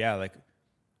like, yeah, like,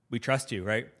 we trust you,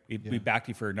 right? We backed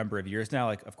you for a number of years now.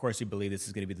 Like, of course we believe this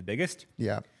is going to be the biggest.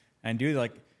 Yeah. And dude,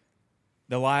 like,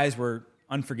 the lies were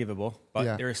unforgivable,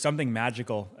 but there was something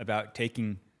magical about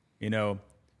taking, you know,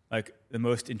 like the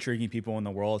most intriguing people in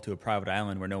the world to a private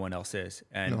island where no one else is.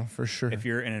 And no, for sure. If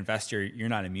you're an investor, you're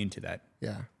not immune to that.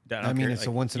 Yeah. I mean, it's like,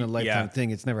 a once in a lifetime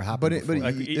thing. It's never happened before.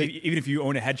 Like, even if you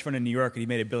own a hedge fund in New York and you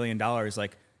made $1 billion,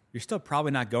 like, you're still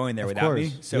probably not going there without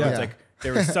me. So it's like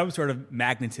there was some sort of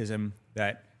magnetism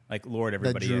that like lured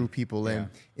everybody that drew in. people in.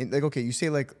 And like, okay, you say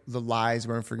like the lies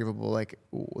were unforgivable. Like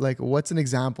what's an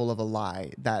example of a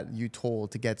lie that you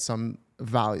told to get some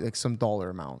value, like some dollar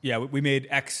amount? Yeah, we made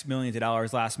X millions of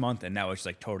dollars last month, and that was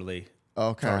like totally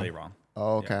wrong.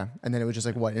 Oh, okay. And then it was just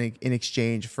like what in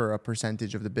exchange for a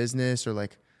percentage of the business, or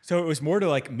like So it was more to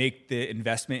like make the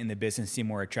investment in the business seem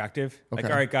more attractive. Like,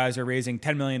 all right, guys, we're raising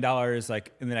 $10 million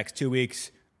like in the next 2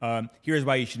 weeks. Here's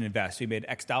why you should invest. We made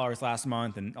X dollars last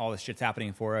month and all this shit's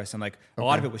happening for us. And like a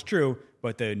lot of it was true,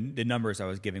 but the numbers I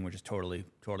was giving were just totally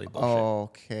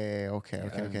bullshit.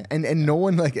 Okay. And no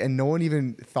one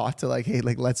even thought to like, hey,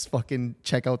 like let's fucking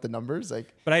check out the numbers.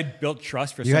 Like, but I had built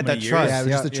trust for You so had many that years. trust. yeah, it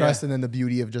was just the trust and then the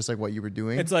beauty of just like what you were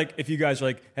doing. It's like if you guys are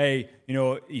like, hey, you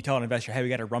know, you tell an investor, hey, we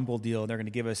got a Rumble deal and they're going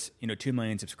to give us, 2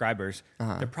 million subscribers.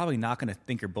 They're probably not going to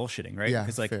think you're bullshitting, right? Yeah,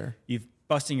 Because like fair. you've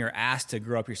busting your ass to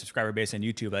grow up your subscriber base on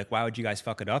YouTube. Like, why would you guys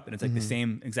fuck it up? And it's like the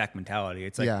same exact mentality.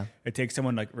 It's like it takes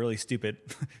someone like really stupid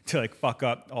to like fuck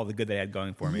up all the good they had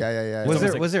going for me. Yeah.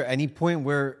 Was there any point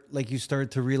where like you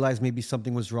started to realize maybe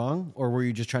something was wrong, or were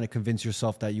you just trying to convince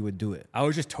yourself that you would do it? I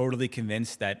was just totally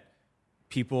convinced that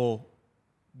people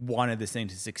wanted this thing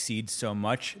to succeed so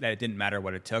much that it didn't matter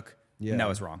what it took. Yeah. And that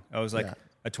was wrong. I was like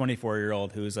a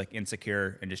 24-year-old who was like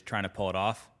insecure and just trying to pull it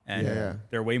off. And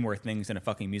there are way more things than a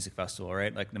fucking music festival,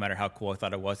 right? Like no matter how cool I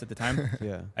thought it was at the time,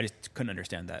 I just couldn't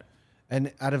understand that.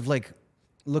 And out of like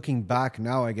looking back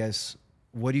now, I guess,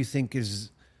 what do you think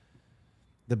is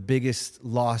the biggest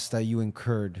loss that you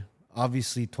incurred?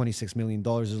 Obviously, $26 million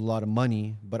is a lot of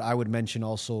money, but I would mention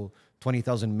also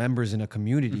 20,000 members in a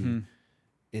community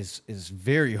is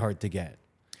very hard to get.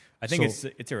 I think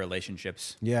it's a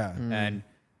relationships. Yeah. And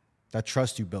That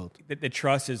trust you built. the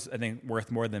trust is, I think,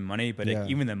 worth more than money, but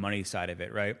even the money side of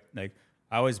it, right? Like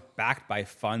I was backed by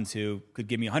funds who could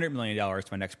give me $100 million to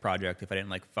my next project if I didn't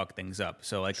like fuck things up.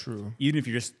 So like, even if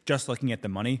you're just looking at the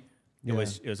money, it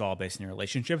was all based in your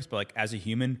relationships. But like as a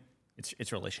human,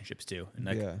 it's relationships too. And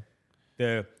like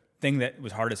the thing that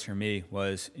was hardest for me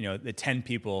was, the 10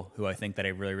 people who I think that I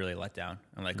really, really let down.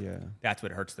 And like, that's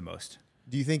what hurts the most.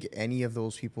 Do you think any of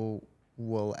those people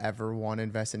will ever want to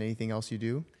invest in anything else you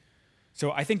do?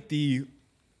 So I think the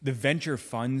venture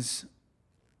funds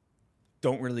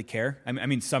don't really care. I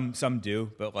mean, some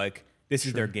do, but like this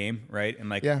is their game, right? And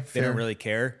like they don't really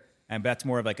care. And that's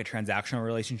more of like a transactional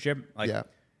relationship. Like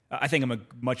I think I'm a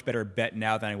much better bet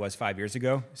now than I was 5 years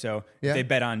ago. So if they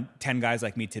bet on 10 guys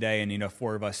like me today, and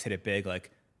 4 of us hit it big,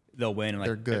 like they'll win. And like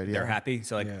they're good. They're happy.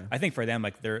 So like I think for them,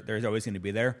 like there's always going to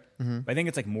be there. But I think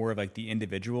it's like more of like the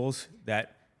individuals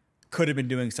that could have been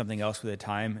doing something else with the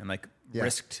time and like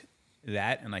risked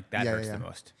that, and like that hurts the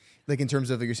most. Like in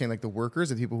terms of, you're saying like the workers,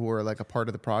 the people who are like a part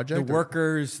of the project? The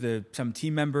workers, some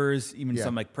team members, even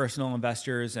some like personal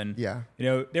investors. And,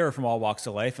 they were from all walks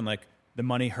of life, and like the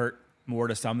money hurt more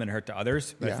to some than it hurt to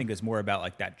others. But I think it's more about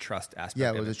like that trust aspect.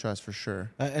 Yeah, it was a trust for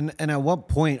sure. And at what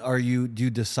point do you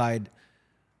decide,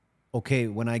 okay,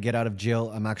 when I get out of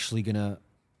jail, I'm actually going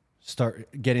to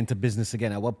get into business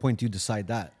again? At what point do you decide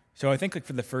that? So I think like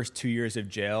for the first 2 years of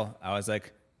jail, I was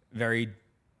like very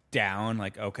down,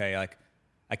 like, okay, like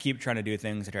I keep trying to do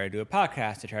things. I try to do a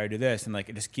podcast. I try to do this. And like,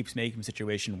 it just keeps making the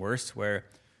situation worse, where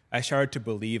I started to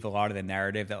believe a lot of the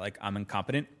narrative that like I'm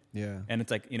incompetent. Yeah. And it's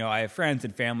like, I have friends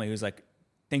and family who's like,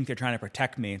 think they're trying to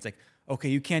protect me. It's like, okay,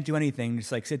 you can't do anything.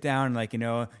 Just like sit down and like,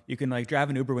 you can like drive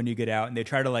an Uber when you get out. And they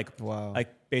try to like,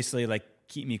 basically like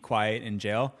keep me quiet in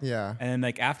jail. Yeah. And then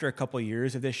like after a couple of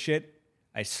years of this shit,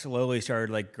 I slowly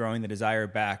started like growing the desire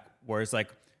back, where it's like,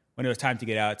 when it was time to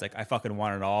get out, it's like I fucking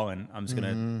want it all, and I'm just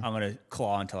gonna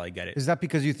claw until I get it. Is that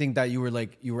because you think that you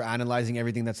were analyzing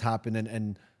everything that's happened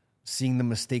and seeing the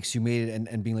mistakes you made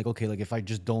and being like, okay, like if I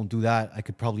just don't do that, I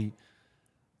could probably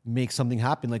make something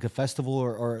happen, like a festival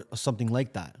or something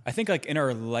like that? I think like in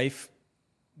our life,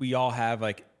 we all have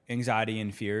like anxiety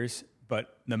and fears,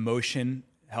 but the motion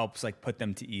helps like put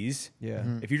them to ease. Yeah.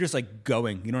 If you're just like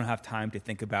going, you don't have time to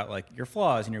think about like your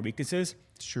flaws and your weaknesses.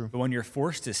 It's true. But when you're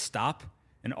forced to stop,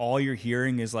 and all you're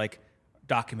hearing is like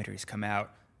documentaries come out,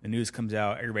 the news comes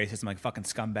out, everybody says I'm like fucking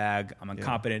scumbag, I'm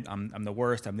incompetent, I'm the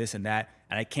worst, I'm this and that,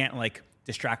 and I can't like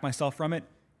distract myself from it,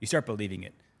 you start believing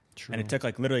it. True. And it took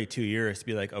like literally 2 years to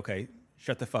be like, okay,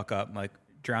 shut the fuck up, like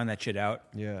drown that shit out,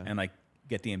 and like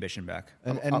get the ambition back.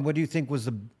 And what do you think was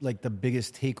the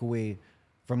biggest takeaway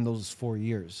from those 4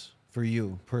 years for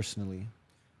you personally?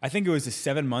 I think it was the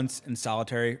 7 months in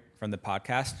solitary from the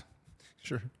podcast.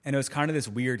 Sure. And it was kind of this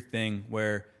weird thing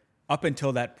where up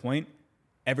until that point,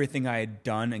 everything I had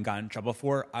done and gotten in trouble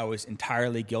for, I was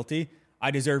entirely guilty. I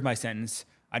deserved my sentence.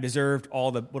 I deserved all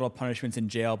the little punishments in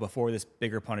jail before this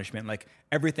bigger punishment. Like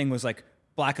everything was like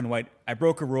black and white. I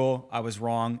broke a rule. I was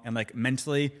wrong. And like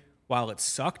mentally, while it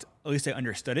sucked, at least I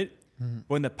understood it. But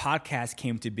when the podcast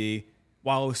came to be,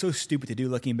 while it was so stupid to do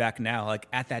looking back now, like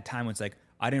at that time, it's like,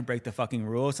 I didn't break the fucking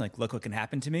rules. And like, look what can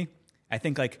happen to me. I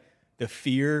think like the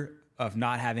fear of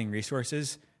not having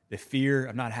resources, the fear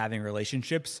of not having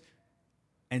relationships,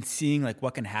 and seeing like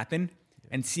what can happen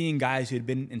and seeing guys who had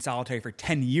been in solitary for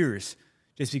 10 years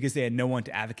just because they had no one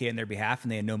to advocate on their behalf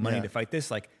and they had no money to fight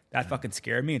this, like that fucking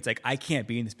scared me. It's like, I can't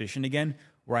be in this position again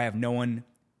where I have no one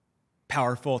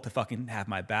powerful to fucking have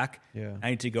my back. Yeah.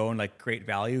 I need to go and like create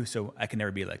value so I can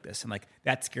never be like this. And like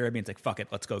that scared me. It's like, fuck it,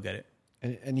 let's go get it.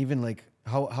 And even like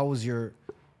how was your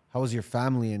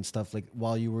family and stuff like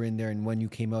while you were in there and when you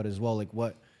came out as well? Like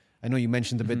what I know you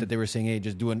mentioned a bit that they were saying, hey,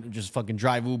 just fucking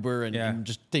drive Uber and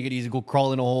just take it easy, go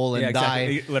crawl in a hole and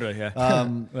die. Literally, yeah.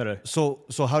 Literally.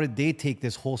 So how did they take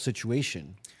this whole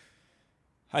situation?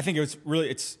 I think it's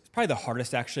probably the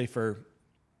hardest actually for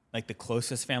like the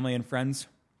closest family and friends.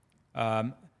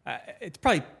 It's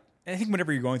probably, I think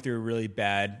whenever you're going through a really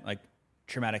bad, like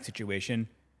traumatic situation,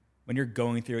 when you're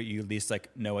going through it, you at least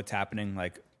like know what's happening,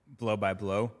 like blow by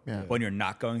blow. Yeah. When you're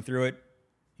not going through it,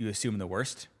 you assume the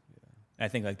worst. Yeah. And I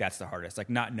think like that's the hardest. Like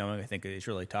not knowing, I think is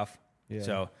really tough. Yeah.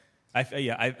 So I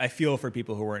feel for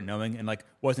people who weren't knowing, and like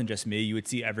wasn't just me. You would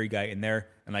see every guy in there,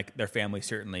 and like their family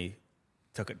certainly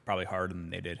took it probably harder than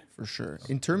they did. For sure.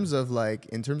 In terms of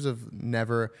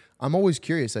never, I'm always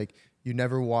curious. Like you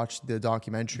never watched the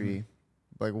documentary.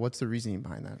 Like what's the reasoning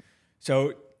behind that?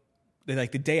 So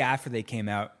like the day after they came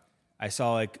out, I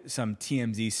saw like some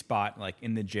TMZ spot like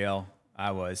in the jail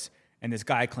I was, and this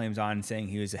guy claims on saying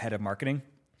he was the head of marketing.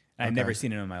 And I'd never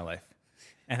seen him in my life.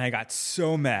 And I got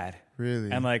so mad.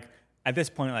 Really? And like at this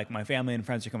point, like my family and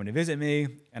friends are coming to visit me,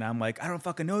 and I'm like, I don't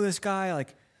fucking know this guy.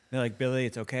 Like they're like, Billy,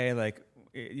 it's okay. Like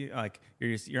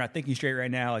you're not thinking straight right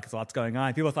now. Like there's lots going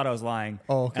on. People thought I was lying.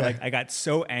 Oh, okay. And like I got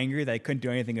so angry that I couldn't do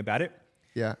anything about it.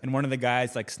 Yeah. And one of the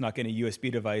guys like snuck in a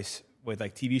USB device with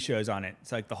like TV shows on it.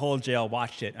 So like the whole jail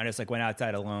watched it. I just like went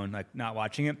outside alone, like not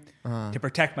watching it to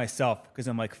protect myself. Cause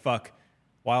I'm like, fuck,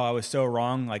 while I was so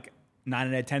wrong, like 9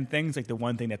 out of 10 things, like the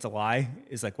one thing that's a lie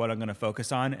is like what I'm going to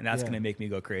focus on. And that's going to make me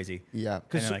go crazy. Yeah.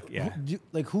 Cause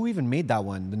who even made that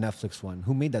one? The Netflix one,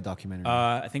 who made that documentary?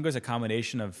 I think it was a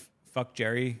combination of Fuck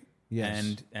Jerry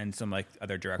and some like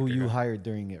other director. Who you hired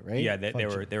during it, right? Yeah. They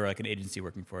were like an agency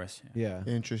working for us. Yeah.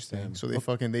 Interesting. So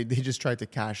they just tried to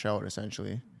cash out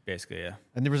essentially. Basically, yeah.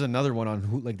 And there was another one on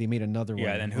Hulu, like they made another one.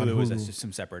 Yeah, and Hulu was just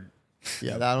some separate.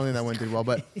 Yeah, I don't think that one did well.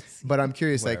 But I'm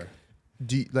curious, like,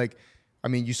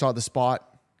 you saw the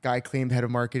spot. Guy claimed head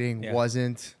of marketing,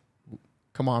 wasn't.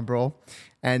 Come on, bro.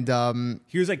 And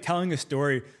he was like telling a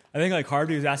story. I think like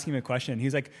Harvey was asking him a question.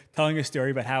 He's like telling a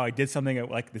story about how I did something at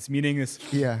like this meeting.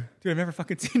 Dude, I've never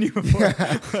fucking seen you before.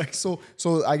 Yeah. Like, so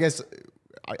I guess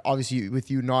obviously with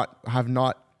you you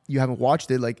haven't watched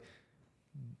it, like.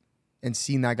 And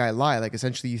seen that guy lie, like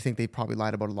essentially you think they probably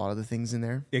lied about a lot of the things in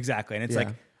there. Exactly. And it's like,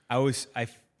 I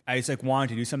just like wanted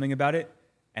to do something about it.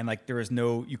 And like,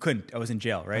 you couldn't, I was in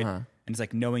jail. Right. And it's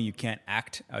like knowing you can't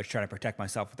act. I was trying to protect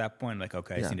myself at that point. Like,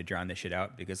 okay, I just need to drown this shit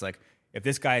out because like, if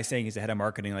this guy is saying he's the head of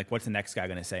marketing, like what's the next guy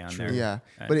going to say on there? Yeah.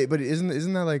 But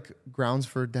isn't that like grounds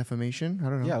for defamation? I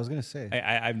don't know. Yeah, I was going to say.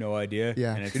 I have no idea.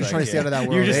 Yeah. And you're just trying to stay out of that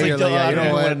world. You're just like, you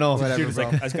don't want to know. Whatever, just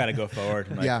like, I just got to go forward.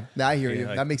 And like, I hear you.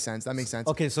 Like, that makes sense.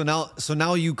 Okay. So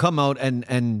now you come out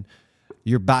and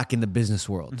you're back in the business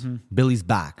world. Mm-hmm. Billy's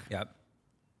back. Yep.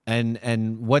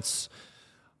 And what's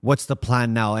the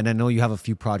plan now? And I know you have a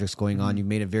few projects going on. You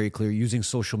made it very clear using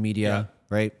social media,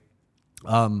 right?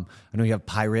 I know you have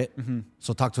Pirate. Mm-hmm.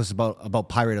 So talk to us about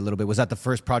Pirate a little bit. Was that the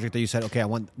first project that you said, okay,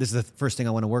 this is the first thing I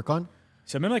want to work on?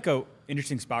 So I'm in like a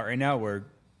interesting spot right now where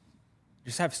I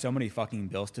just have so many fucking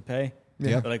bills to pay.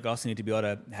 Yeah. But like also need to be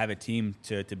able to have a team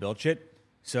to build shit.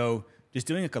 So just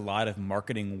doing like a lot of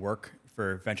marketing work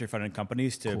for venture funded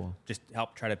companies to just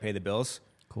help try to pay the bills.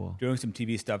 Cool. Doing some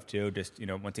TV stuff too, just,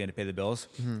 once again to pay the bills.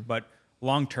 Mm-hmm. But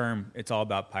long term, it's all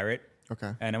about Pirate.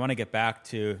 Okay. And I want to get back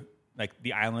to like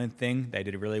the island thing that I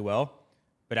did really well,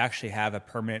 but actually have a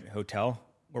permanent hotel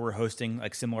where we're hosting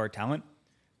like similar talent.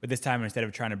 But this time, instead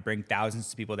of trying to bring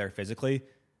thousands of people there physically,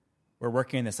 we're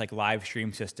working in this like live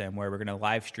stream system where we're going to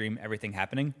live stream everything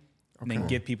happening and then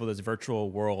give people this virtual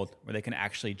world where they can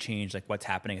actually change like what's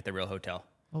happening at the real hotel.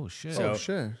 Oh shit.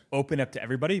 So open up to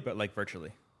everybody, but like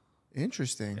virtually.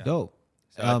 Interesting. Yeah. Dope.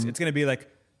 So it's going to be like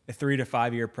a 3 to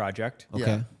 5 year project. Okay.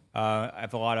 Yeah. I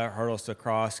have a lot of hurdles to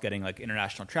cross, getting like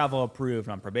international travel approved,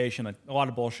 on probation, like a lot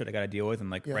of bullshit I got to deal with, and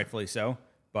like rightfully so.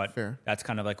 But that's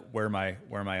kind of like where my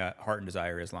heart and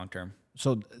desire is long term.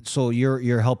 So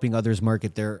you're helping others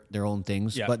market their own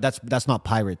things, but that's not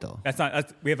Pirate though.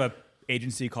 We have a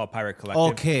agency called Pirate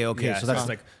Collective. Okay. Yeah, so that's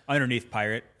like underneath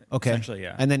Pirate. Okay. Essentially,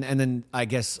 yeah. And then I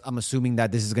guess I'm assuming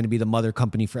that this is going to be the mother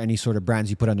company for any sort of brands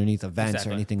you put underneath events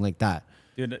or anything like that.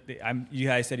 Dude, you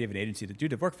guys said you have an agency.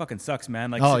 Dude, the work fucking sucks,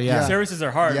 man. Like, services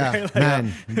are hard, Yeah. right? Like,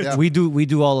 Man, we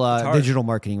do all digital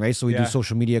marketing, right? So we do Yeah.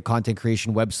 social media, content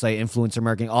creation, website, influencer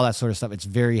marketing, all that sort of stuff. It's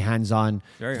very hands-on.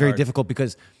 It's very hard. difficult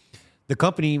because the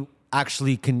company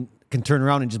actually can turn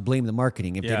around and just blame the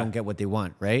marketing if they Yeah. don't get what they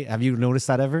want, right? Have you noticed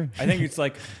that ever? I think it's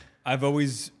like I've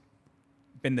always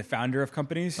been the founder of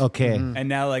companies. Okay. And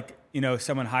now, like,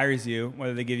 someone hires you,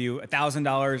 whether they give you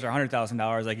 $1,000 or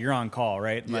 $100,000, like you're on call,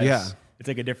 right? Like, Yeah. It's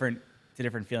like a different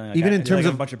feeling. Like Even in I feel terms like I of-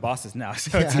 have a bunch of bosses now.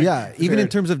 So it's Even in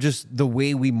terms of just the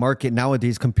way we market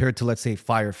nowadays compared to, let's say,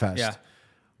 Fyre Fest. Yeah.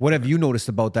 What have you noticed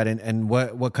about that, and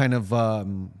what kind of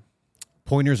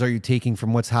pointers are you taking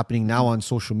from what's happening now on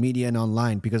social media and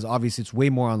online? Because obviously it's way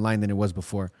more online than it was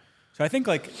before. So I think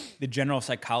like the general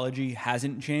psychology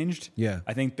hasn't changed. Yeah.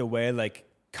 I think the way like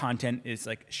content is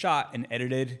like shot and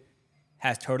edited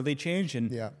has totally changed.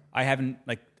 And Yeah.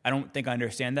 I don't think I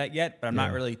understand that yet, but I'm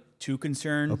not really too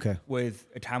concerned with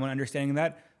a timeline understanding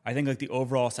that. I think like the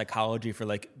overall psychology for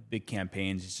like big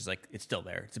campaigns is just like, it's still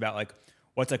there. It's about like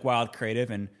what's like wild creative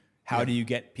and how do you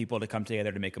get people to come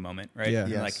together to make a moment, right? Yeah.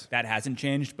 And Yes. like that hasn't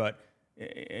changed, but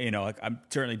like I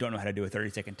certainly don't know how to do a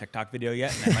 30-second TikTok video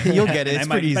yet. And I might, You'll get it. and It's I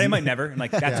might, pretty but I easy. might never. And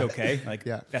like that's okay. Like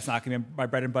Yeah. that's not gonna be my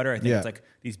bread and butter. I think Yeah. it's like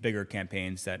these bigger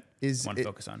campaigns that I want to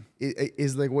focus on.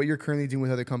 Is like what you're currently doing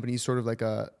with other companies sort of like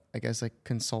I guess like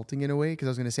consulting in a way? Because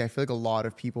I was going to say, I feel like a lot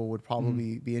of people would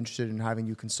probably be interested in having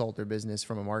you consult their business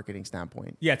from a marketing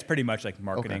standpoint. Yeah, it's pretty much like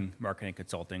marketing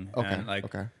consulting. Okay, And like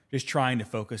okay. just trying to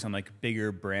focus on like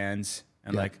bigger brands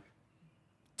and like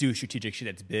do strategic shit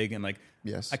that's big. And like,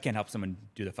 Yes. I can't help someone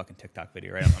do the fucking TikTok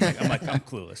video, right? I'm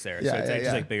clueless there. Yeah, So it's yeah, just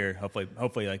yeah. like bigger,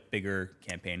 hopefully like bigger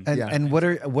campaign. And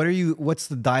what's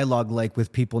the dialogue like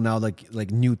with people now,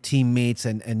 like new teammates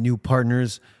and new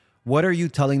partners? What are you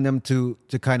telling them to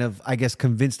kind of, I guess,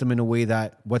 convince them in a way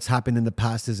that what's happened in the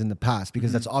past is in the past?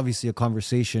 Because that's obviously a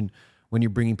conversation when you're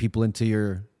bringing people into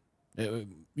your,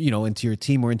 into your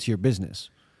team or into your business.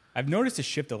 I've noticed a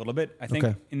shift a little bit. I think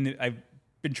I've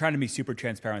been trying to be super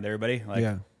transparent with everybody.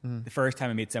 Like the first time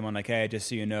I meet someone, like, hey, just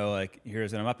so you know, like,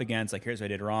 here's what I'm up against. Like, here's what I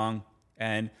did wrong.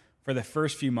 And for the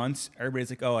first few months, everybody's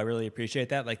like, oh, I really appreciate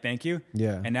that. Like, thank you.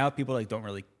 Yeah. And now people like don't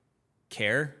really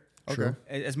care. Okay.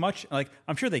 As much. Like,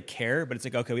 I'm sure they care, but it's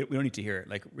like, okay, we don't need to hear it.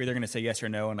 Like, we're either going to say yes or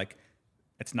no. And like,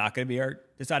 it's not going to be our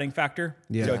deciding factor.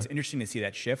 Yeah. So it's interesting to see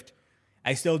that shift.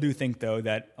 I still do think though,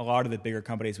 that a lot of the bigger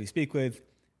companies we speak with,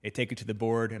 they take it to the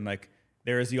board and like,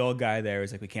 there is the old guy there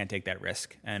who's like, we can't take that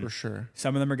risk. And For sure.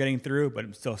 some of them are getting through, but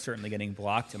I'm still certainly getting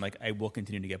blocked. And like, I will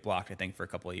continue to get blocked, I think, for a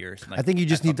couple of years. And like, I think you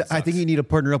just need to. I think you need to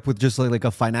partner up with just like a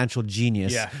financial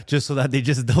genius, just so that they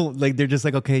just don't like. They're just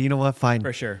like, okay, you know what? Fine,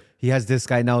 For sure. He has this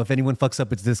guy now. If anyone fucks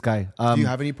up, it's this guy. Do you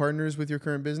have any partners with your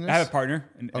current business? I have a partner,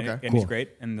 and Okay. he's Cool. great.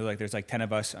 And there's like 10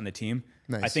 of us on the team.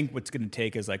 Nice. I think what's going to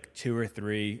take is like 2 or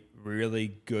 3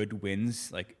 really good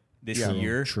wins, like this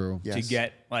year, True. to Yes.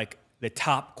 get like the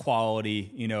top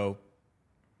quality,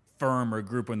 firm or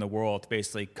group in the world to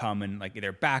basically come and like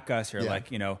either back us or like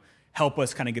help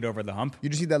us kind of get over the hump. You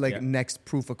just need that like next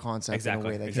proof of concept Exactly, in a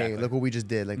way. Like, exactly. hey, look what we just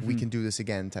did. Like we can do this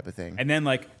again type of thing. And then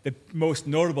like the most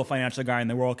notable financial guy in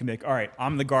the world can be like, all right,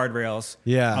 I'm the guardrails.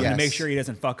 Yeah. I'm going Yes. to make sure he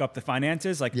doesn't fuck up the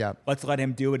finances. Like, let's let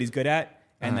him do what he's good at.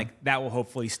 And like that will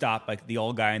hopefully stop like the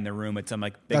old guy in the room at some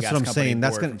like big That's ass what I'm company saying.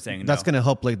 board from saying That's no. gonna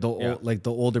help like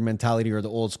the older mentality or the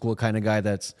old school kind of guy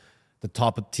that's the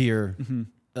top of tier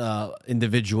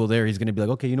individual there. He's gonna be like,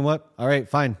 okay, you know what? All right,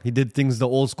 fine. He did things the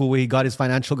old school way. He got his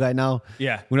financial guy now.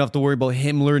 Yeah. We don't have to worry about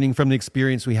him learning from the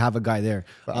experience. We have a guy there.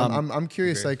 But I'm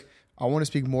curious. Like, I want to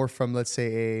speak more from, let's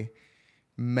say, a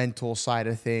mental side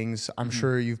of things. I'm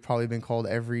sure you've probably been called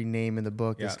every name in the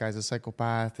book. This guy's a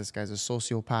psychopath. This guy's a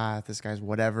sociopath. This guy's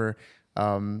whatever.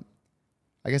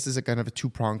 I guess it's a kind of a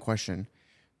 2-pronged question.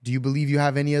 Do you believe you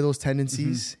have any of those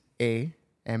tendencies? A,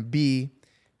 and B,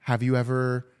 have you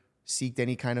ever seeked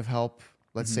any kind of help,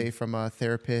 let's say from a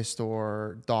therapist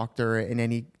or doctor in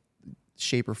any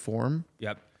shape or form?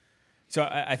 Yep. So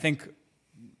I think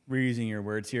reusing your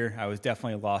words here, I was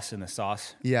definitely lost in the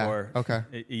sauce Yeah, for okay.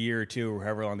 a year or two or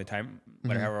however long the time,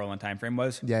 however long the time frame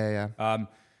was. Yeah.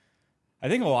 I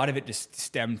think a lot of it just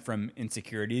stemmed from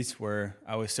insecurities where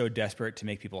I was so desperate to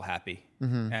make people happy.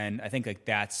 And I think like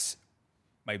that's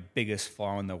my biggest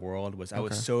flaw in the world was I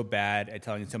was so bad at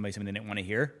telling somebody something they didn't want to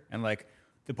hear. And like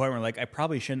the point where like, I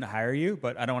probably shouldn't hire you,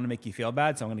 but I don't want to make you feel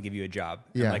bad. So I'm going to give you a job.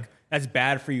 Yeah. And like, that's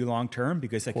bad for you long-term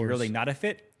because like you're really not a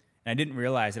fit. And I didn't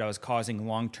realize that I was causing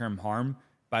long-term harm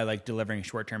by like delivering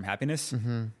short-term happiness. So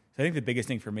I think the biggest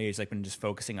thing for me is like been just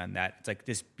focusing on that. It's like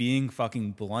just being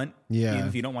fucking blunt. Yeah. Even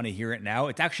if you don't want to hear it now,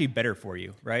 it's actually better for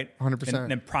you, right? 100%.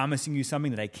 Than promising you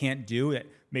something that I can't do that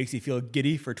makes you feel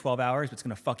giddy for 12 hours, but it's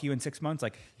going to fuck you in 6 months.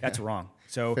 Like that's wrong.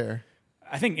 So Fair.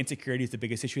 I think insecurity is the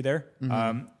biggest issue there.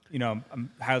 You know, I'm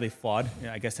highly flawed,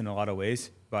 I guess, in a lot of ways.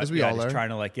 But As we all just are. trying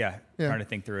to trying to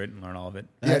think through it and learn all of it.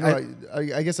 Yeah, no,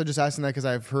 I guess I'm just asking that because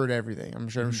I've heard everything. I'm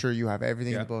sure you have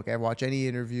everything in the book. I watch any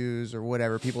interviews or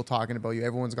whatever, people talking about you.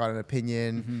 Everyone's got an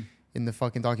opinion. In the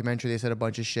fucking documentary, they said a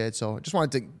bunch of shit. So I just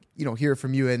wanted to, hear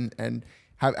from you and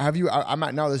have you? I'm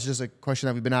at now. This is just a question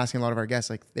that we've been asking a lot of our guests.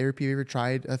 Like therapy. Have you ever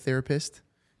tried a therapist?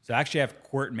 So I actually have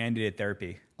court mandated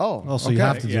therapy. Oh, so you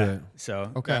have to do it.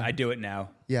 So Okay. I do it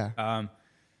now. Yeah.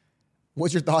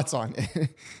 What's your thoughts on it?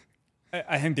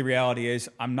 I think the reality is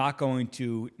I'm not going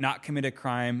to not commit a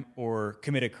crime or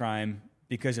commit a crime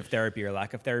because of therapy or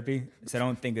lack of therapy. So I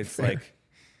don't think it's like,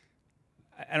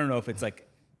 I don't know if it's like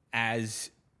as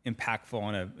impactful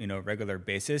on a regular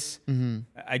basis.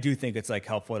 I do think it's like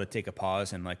helpful to take a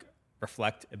pause and like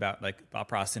reflect about like thought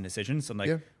process and decisions. And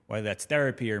like whether that's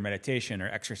therapy or meditation or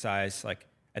exercise, like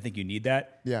I think you need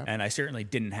that. Yeah. And I certainly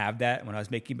didn't have that when I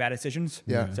was making bad decisions.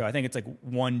 Yeah. So I think it's like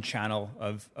one channel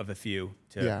of a few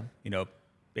to,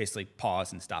 basically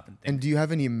pause and stop and think. And do you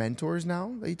have any mentors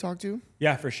now that you talk to?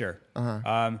 Yeah, for sure.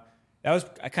 That was,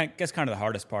 I guess kind of the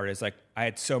hardest part is like, I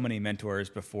had so many mentors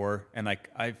before and like,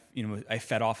 I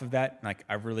fed off of that. And like,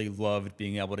 I really loved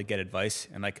being able to get advice.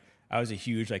 And like, I was a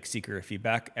huge like seeker of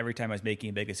feedback. Every time I was making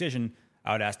a big decision,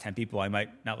 I would ask 10 people. I might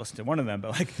not listen to one of them,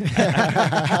 but like,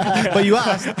 But you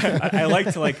asked. I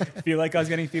like to like feel like I was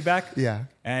getting feedback. Yeah.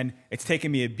 And it's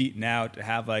taken me a beat now to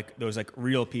have like those like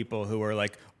real people who are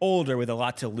like older with a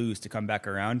lot to lose to come back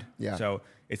around. Yeah. So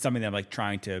it's something that I'm like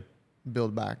trying to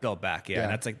Build back. Yeah.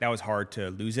 And that's like, that was hard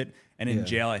to lose it. And in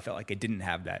jail, I felt like I didn't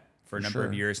have that for a number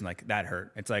of years. And like that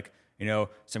hurt. It's like,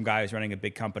 some guy who's running a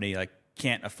big company, like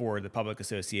can't afford the public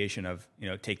association of,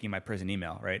 taking my prison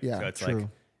email. Right. Yeah, So it's true.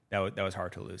 like, that was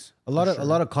hard to lose. A lot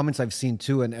of comments I've seen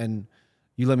too, and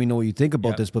you let me know what you think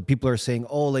about this, but people are saying,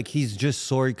 oh, like he's just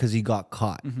sorry because he got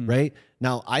caught, right?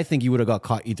 Now, I think you would have got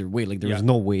caught either way. Like there was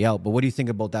no way out. But what do you think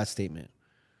about that statement?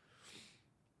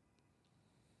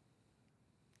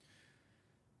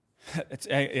 It's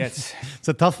It's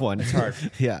a tough one. It's hard.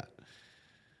 Yeah.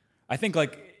 I think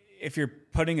like if you're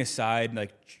putting aside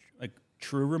like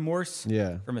true remorse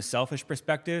from a selfish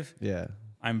perspective,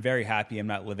 I'm very happy I'm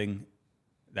not living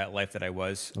that life that I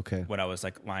was when I was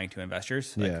like lying to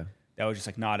investors. Like, that was just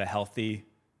like not a healthy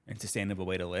and sustainable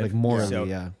way to live. Like morally,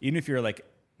 so even if you're like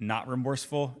not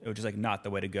remorseful, it was just like not the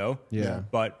way to go. Yeah.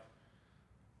 But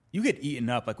you get eaten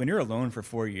up. Like when you're alone for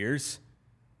 4 years,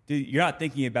 dude, you're not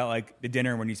thinking about like the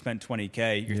dinner when you spent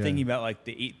 $20K. You're thinking about like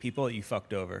the 8 people that you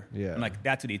fucked over. Yeah. And like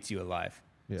that's what eats you alive.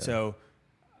 Yeah. So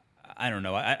I don't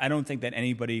know. I don't think that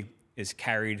anybody is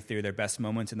carried through their best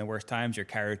moments and the worst times. You're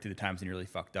carried through the times when you're really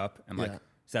fucked up. And like,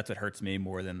 so that's what hurts me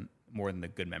more than the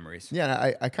good memories.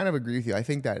 Yeah, I kind of agree with you. I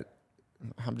think that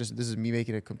this is me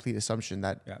making a complete assumption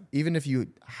that even if you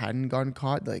hadn't gotten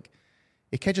caught, like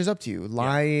it catches up to you.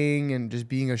 Lying and just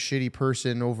being a shitty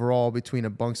person overall between a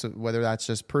bunch of, whether that's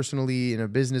just personally in a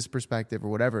business perspective or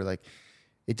whatever, like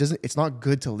it's not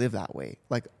good to live that way.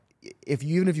 Like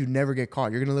even if you never get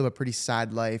caught, you're gonna live a pretty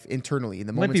sad life internally. In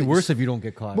the Might be worse if you don't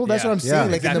get caught. Well, that's what I'm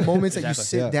saying. Like in the moments that you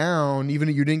Exactly. sit down, even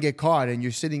if you didn't get caught, and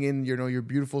you're sitting in your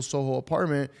beautiful Soho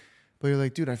apartment, but you're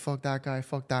like, dude, I fucked that guy,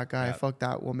 fuck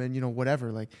that woman,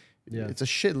 whatever. Like, it's a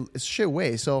shit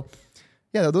way. So,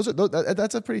 yeah,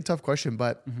 that's a pretty tough question.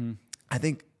 But I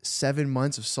think 7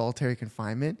 months of solitary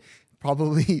confinement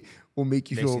probably will make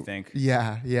you Makes feel. you think.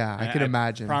 Yeah, I can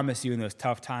imagine. I promise you, in those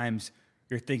tough times,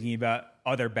 you're thinking about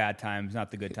other bad times,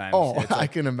 not the good times. Oh, it's like, I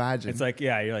can imagine. It's like,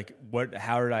 you're like, what?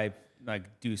 How did I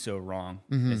like do so wrong?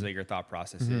 Is what your thought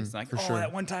process is. Like,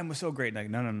 that one time was so great. Like,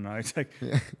 no. It's like,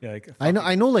 I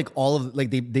know. Like all of like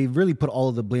they really put all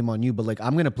of the blame on you, but like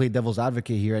I'm gonna play devil's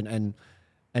advocate here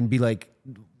and be like,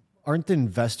 aren't the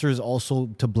investors also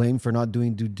to blame for not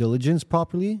doing due diligence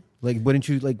properly? Like, wouldn't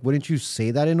you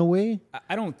say that in a way?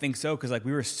 I don't think so, because like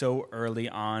we were so early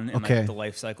on in like the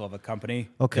life cycle of a company.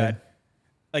 That,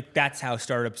 like that's how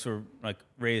startups were like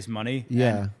raise money.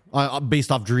 Yeah,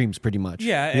 based off dreams, pretty much.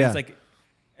 Yeah, and it's like,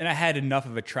 and I had enough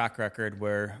of a track record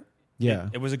where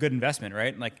it was a good investment,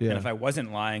 right? Like, and if I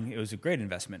wasn't lying, it was a great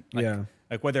investment. Like,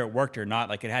 like whether it worked or not,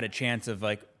 like it had a chance of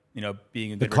like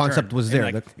being a good concept return. was And,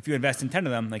 there. like, if you invest in 10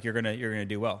 of them, like you're gonna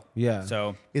do well. Yeah.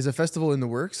 So Is a festival in the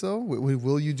works though?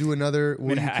 Will you do another?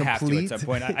 Will I you have to complete? at some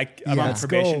point. I'm Yeah. on Let's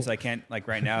probation, go. so I can't like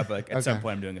right now. But like, at some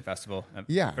point, I'm doing a festival.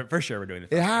 Yeah. for sure, we're doing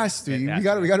It has to. We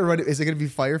got to run it. Is it going to be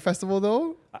Fyre Festival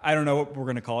though? I don't know what we're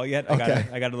gonna call it yet. Okay.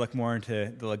 I gotta look more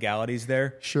into the legalities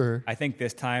there. Sure. I think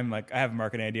this time, like I have a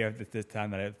marketing idea this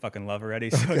time that I fucking love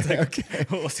already. So it's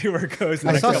like we'll see where it goes.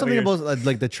 I saw something about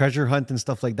like the treasure hunt and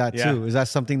stuff like that too. Is that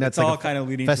something that's it's like all kind of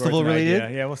leading festival towards an related?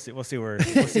 idea. Yeah, we'll see. We'll see where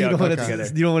we'll see how it comes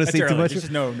together. You don't want to It's say too early. much. There's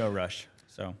just no rush.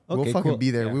 So We'll fucking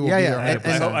be there. We will be there.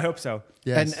 I hope so.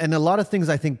 Yes. And a lot of things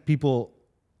I think people,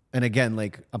 and again,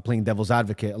 like I'm playing devil's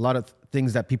advocate, a lot of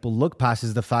things that people look past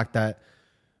is the fact that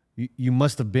you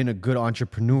must have been a good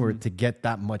entrepreneur to get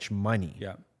that much money.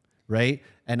 Yeah. Right.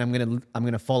 And I'm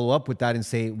gonna follow up with that and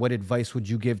say, what advice would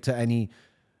you give to any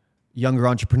younger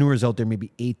entrepreneurs out there,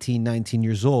 maybe 18, 19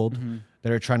 years old,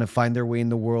 that are trying to find their way in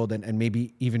the world and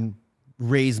maybe even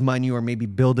raise money or maybe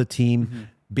build a team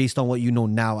based on what you know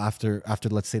now after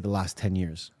let's say the last 10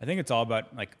 years? I think it's all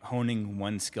about like honing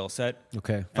one skill set.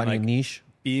 Okay. Finding a niche.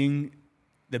 Being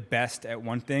the best at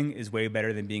one thing is way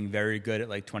better than being very good at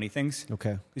like 20 things.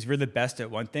 Okay. Because if you're the best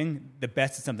at one thing, the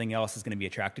best at something else is going to be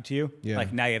attracted to you. Yeah.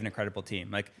 Like now you have an incredible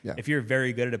team. Like Yeah. if you're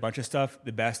very good at a bunch of stuff,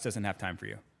 the best doesn't have time for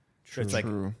you. So it's like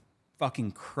True.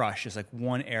 fucking crush just like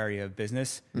one area of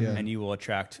business and you will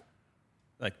attract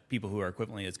like people who are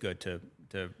equivalently as good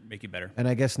to make you better. And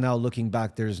I guess now looking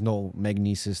back, there's no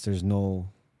Magnesis, there's no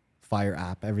Fyre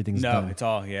app. Everything's done. It's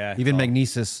all, yeah. Even it's all,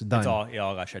 Magnesis done. it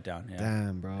all got shut down. Yeah.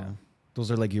 Damn, bro. Those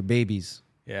are like your babies.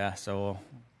 Yeah. So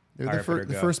They're the Fyre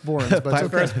better go. firstborns, but it's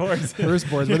okay.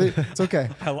 Firstborns, but it's okay.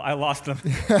 I lost them.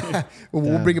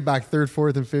 We'll bring it back. Third,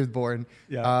 fourth, and fifth born.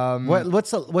 Yeah.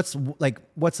 What's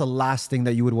the last thing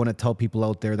that you would want to tell people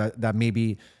out there that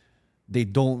maybe they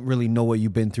don't really know what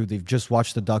you've been through? They've just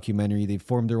watched the documentary. They've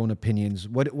formed their own opinions.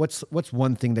 What's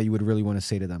one thing that you would really want to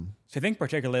say to them? So I think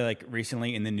particularly like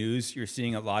recently in the news, you're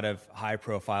seeing a lot of high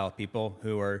profile people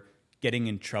who are getting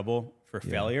in trouble for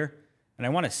failure. And I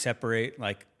want to separate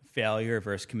like failure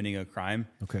versus committing a crime.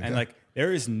 Okay. And like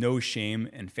there is no shame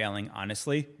in failing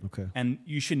honestly. Okay. And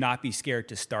you should not be scared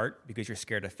to start because you're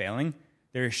scared of failing.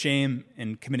 There is shame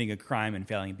in committing a crime and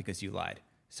failing because you lied.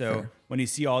 So when you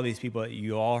see all these people that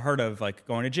you all heard of like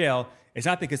going to jail, it's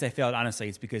not because they failed honestly.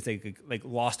 It's because they like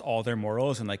lost all their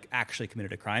morals and like actually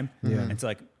committed a crime. Yeah. And so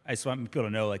like I just want people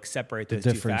to know like separate those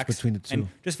two facts between the two. and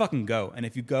just fucking go. And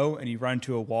if you go and you run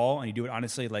to a wall and you do it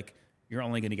honestly, like you're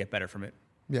only going to get better from it.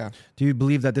 Yeah. Do you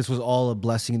believe that this was all a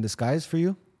blessing in disguise for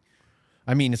you?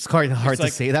 I mean, it's hard to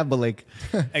say that, but like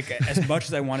as much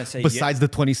as I want to say besides the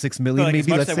 26 million, like, maybe as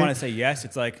much let's as I say. want to say yes,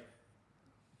 it's like,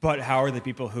 but how are the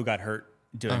people who got hurt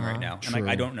doing right now? And like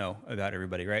I don't know about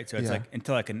everybody, right? So it's like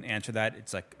until I can answer that,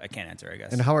 it's like I can't answer, I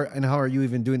guess. And how are you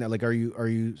even doing that? Like, are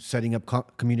you setting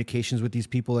up communications with these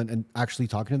people and actually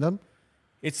talking to them?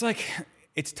 It's like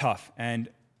it's tough, and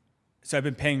so I've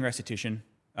been paying restitution.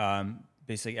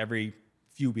 Basically, every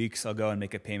few weeks, I'll go and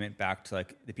make a payment back to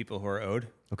like the people who are owed,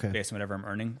 based on whatever I'm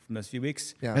earning from those few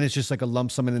weeks. Yeah. And it's just like a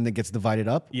lump sum, and then it gets divided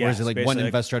up, Yeah, or is it like one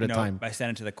investor at a time? I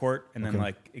send it to the court, and then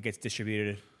like it gets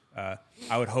distributed.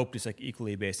 I would hope just like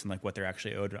equally based on like what they're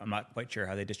actually owed. I'm not quite sure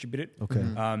how they distribute it. Okay.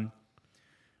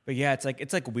 But yeah,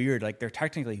 it's like weird. Like they're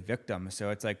technically victims, so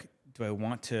it's like, do I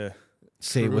want to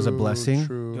say it was a blessing?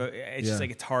 It's just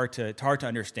like it's hard to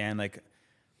understand. Like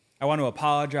I want to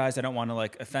apologize. I don't want to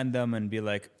like offend them and be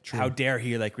like, how dare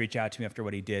he like reach out to me after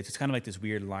what he did. So it's kind of like this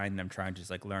weird line that I'm trying to just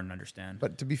like learn and understand.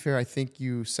 But to be fair, I think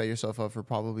you set yourself up for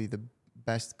probably the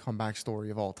best comeback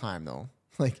story of all time, though.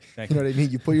 Like, you know what I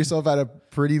mean? You put yourself at a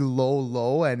pretty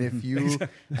low, and if you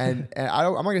and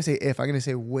I'm not gonna say if, I'm gonna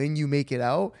say when you make it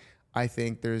out, I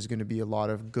think there's gonna be a lot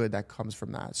of good that comes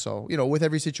from that. So, you know, with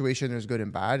every situation, there's good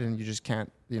and bad, and you just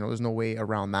can't, you know, there's no way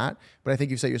around that. But I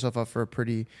think you've set yourself up for a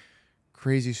pretty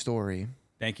crazy story.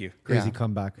 Thank you. Crazy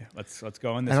comeback. Yeah, let's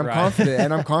go on this and ride.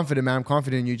 I'm confident, man. I'm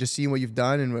confident in you. Just seeing what you've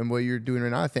done and what you're doing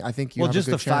right now. I think you. Well, have just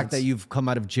a good the fact chance. that you've come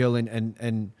out of jail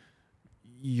and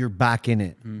you're back in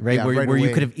it, right? Yeah, where right you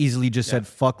away. could have easily just said,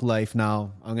 "Fuck life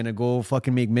now. I'm gonna go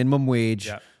fucking make minimum wage.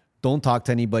 Yeah. Don't talk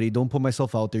to anybody. Don't put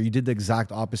myself out there." You did the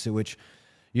exact opposite, which,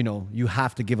 you know, you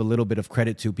have to give a little bit of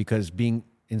credit to, because being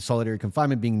in solitary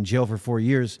confinement, being in jail for 4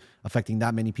 years, affecting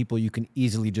that many people, you can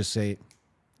easily just say,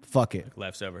 "Fuck it.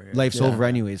 Life's over here. Life's over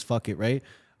anyways. Fuck it." Right?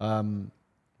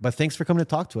 But thanks for coming to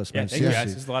talk to us, man. Yeah, thank you guys.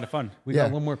 Seriously. This is a lot of fun. We got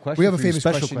one more question. We have a for you, famous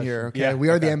special question here. Okay, Yeah, we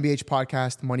are the okay. MBH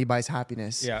podcast. Money buys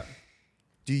happiness. Yeah.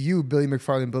 Do you, Billy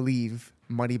Mcfarland, believe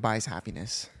money buys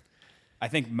happiness? I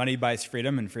think money buys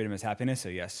freedom and freedom is happiness. So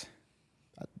yes.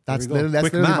 That's There we go. literally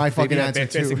Quick my math, fucking baby. answer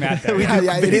too. Basic math there.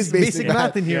 yeah, it is basic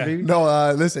math in here, baby.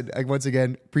 No, listen. Once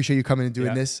again, appreciate you coming and doing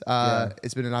Yeah. this.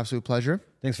 It's been an absolute pleasure.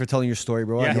 Thanks for telling your story,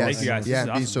 bro. Yeah, I know thank it's- you guys. Yeah, This is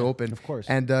being awesome, so man. open. Of course.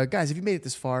 And guys, if you made it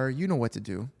this far, you know what to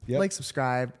do. Yep. Like,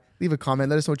 subscribe, leave a comment.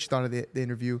 Let us know what you thought of the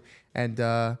interview. And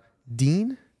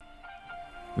Dean.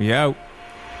 We out.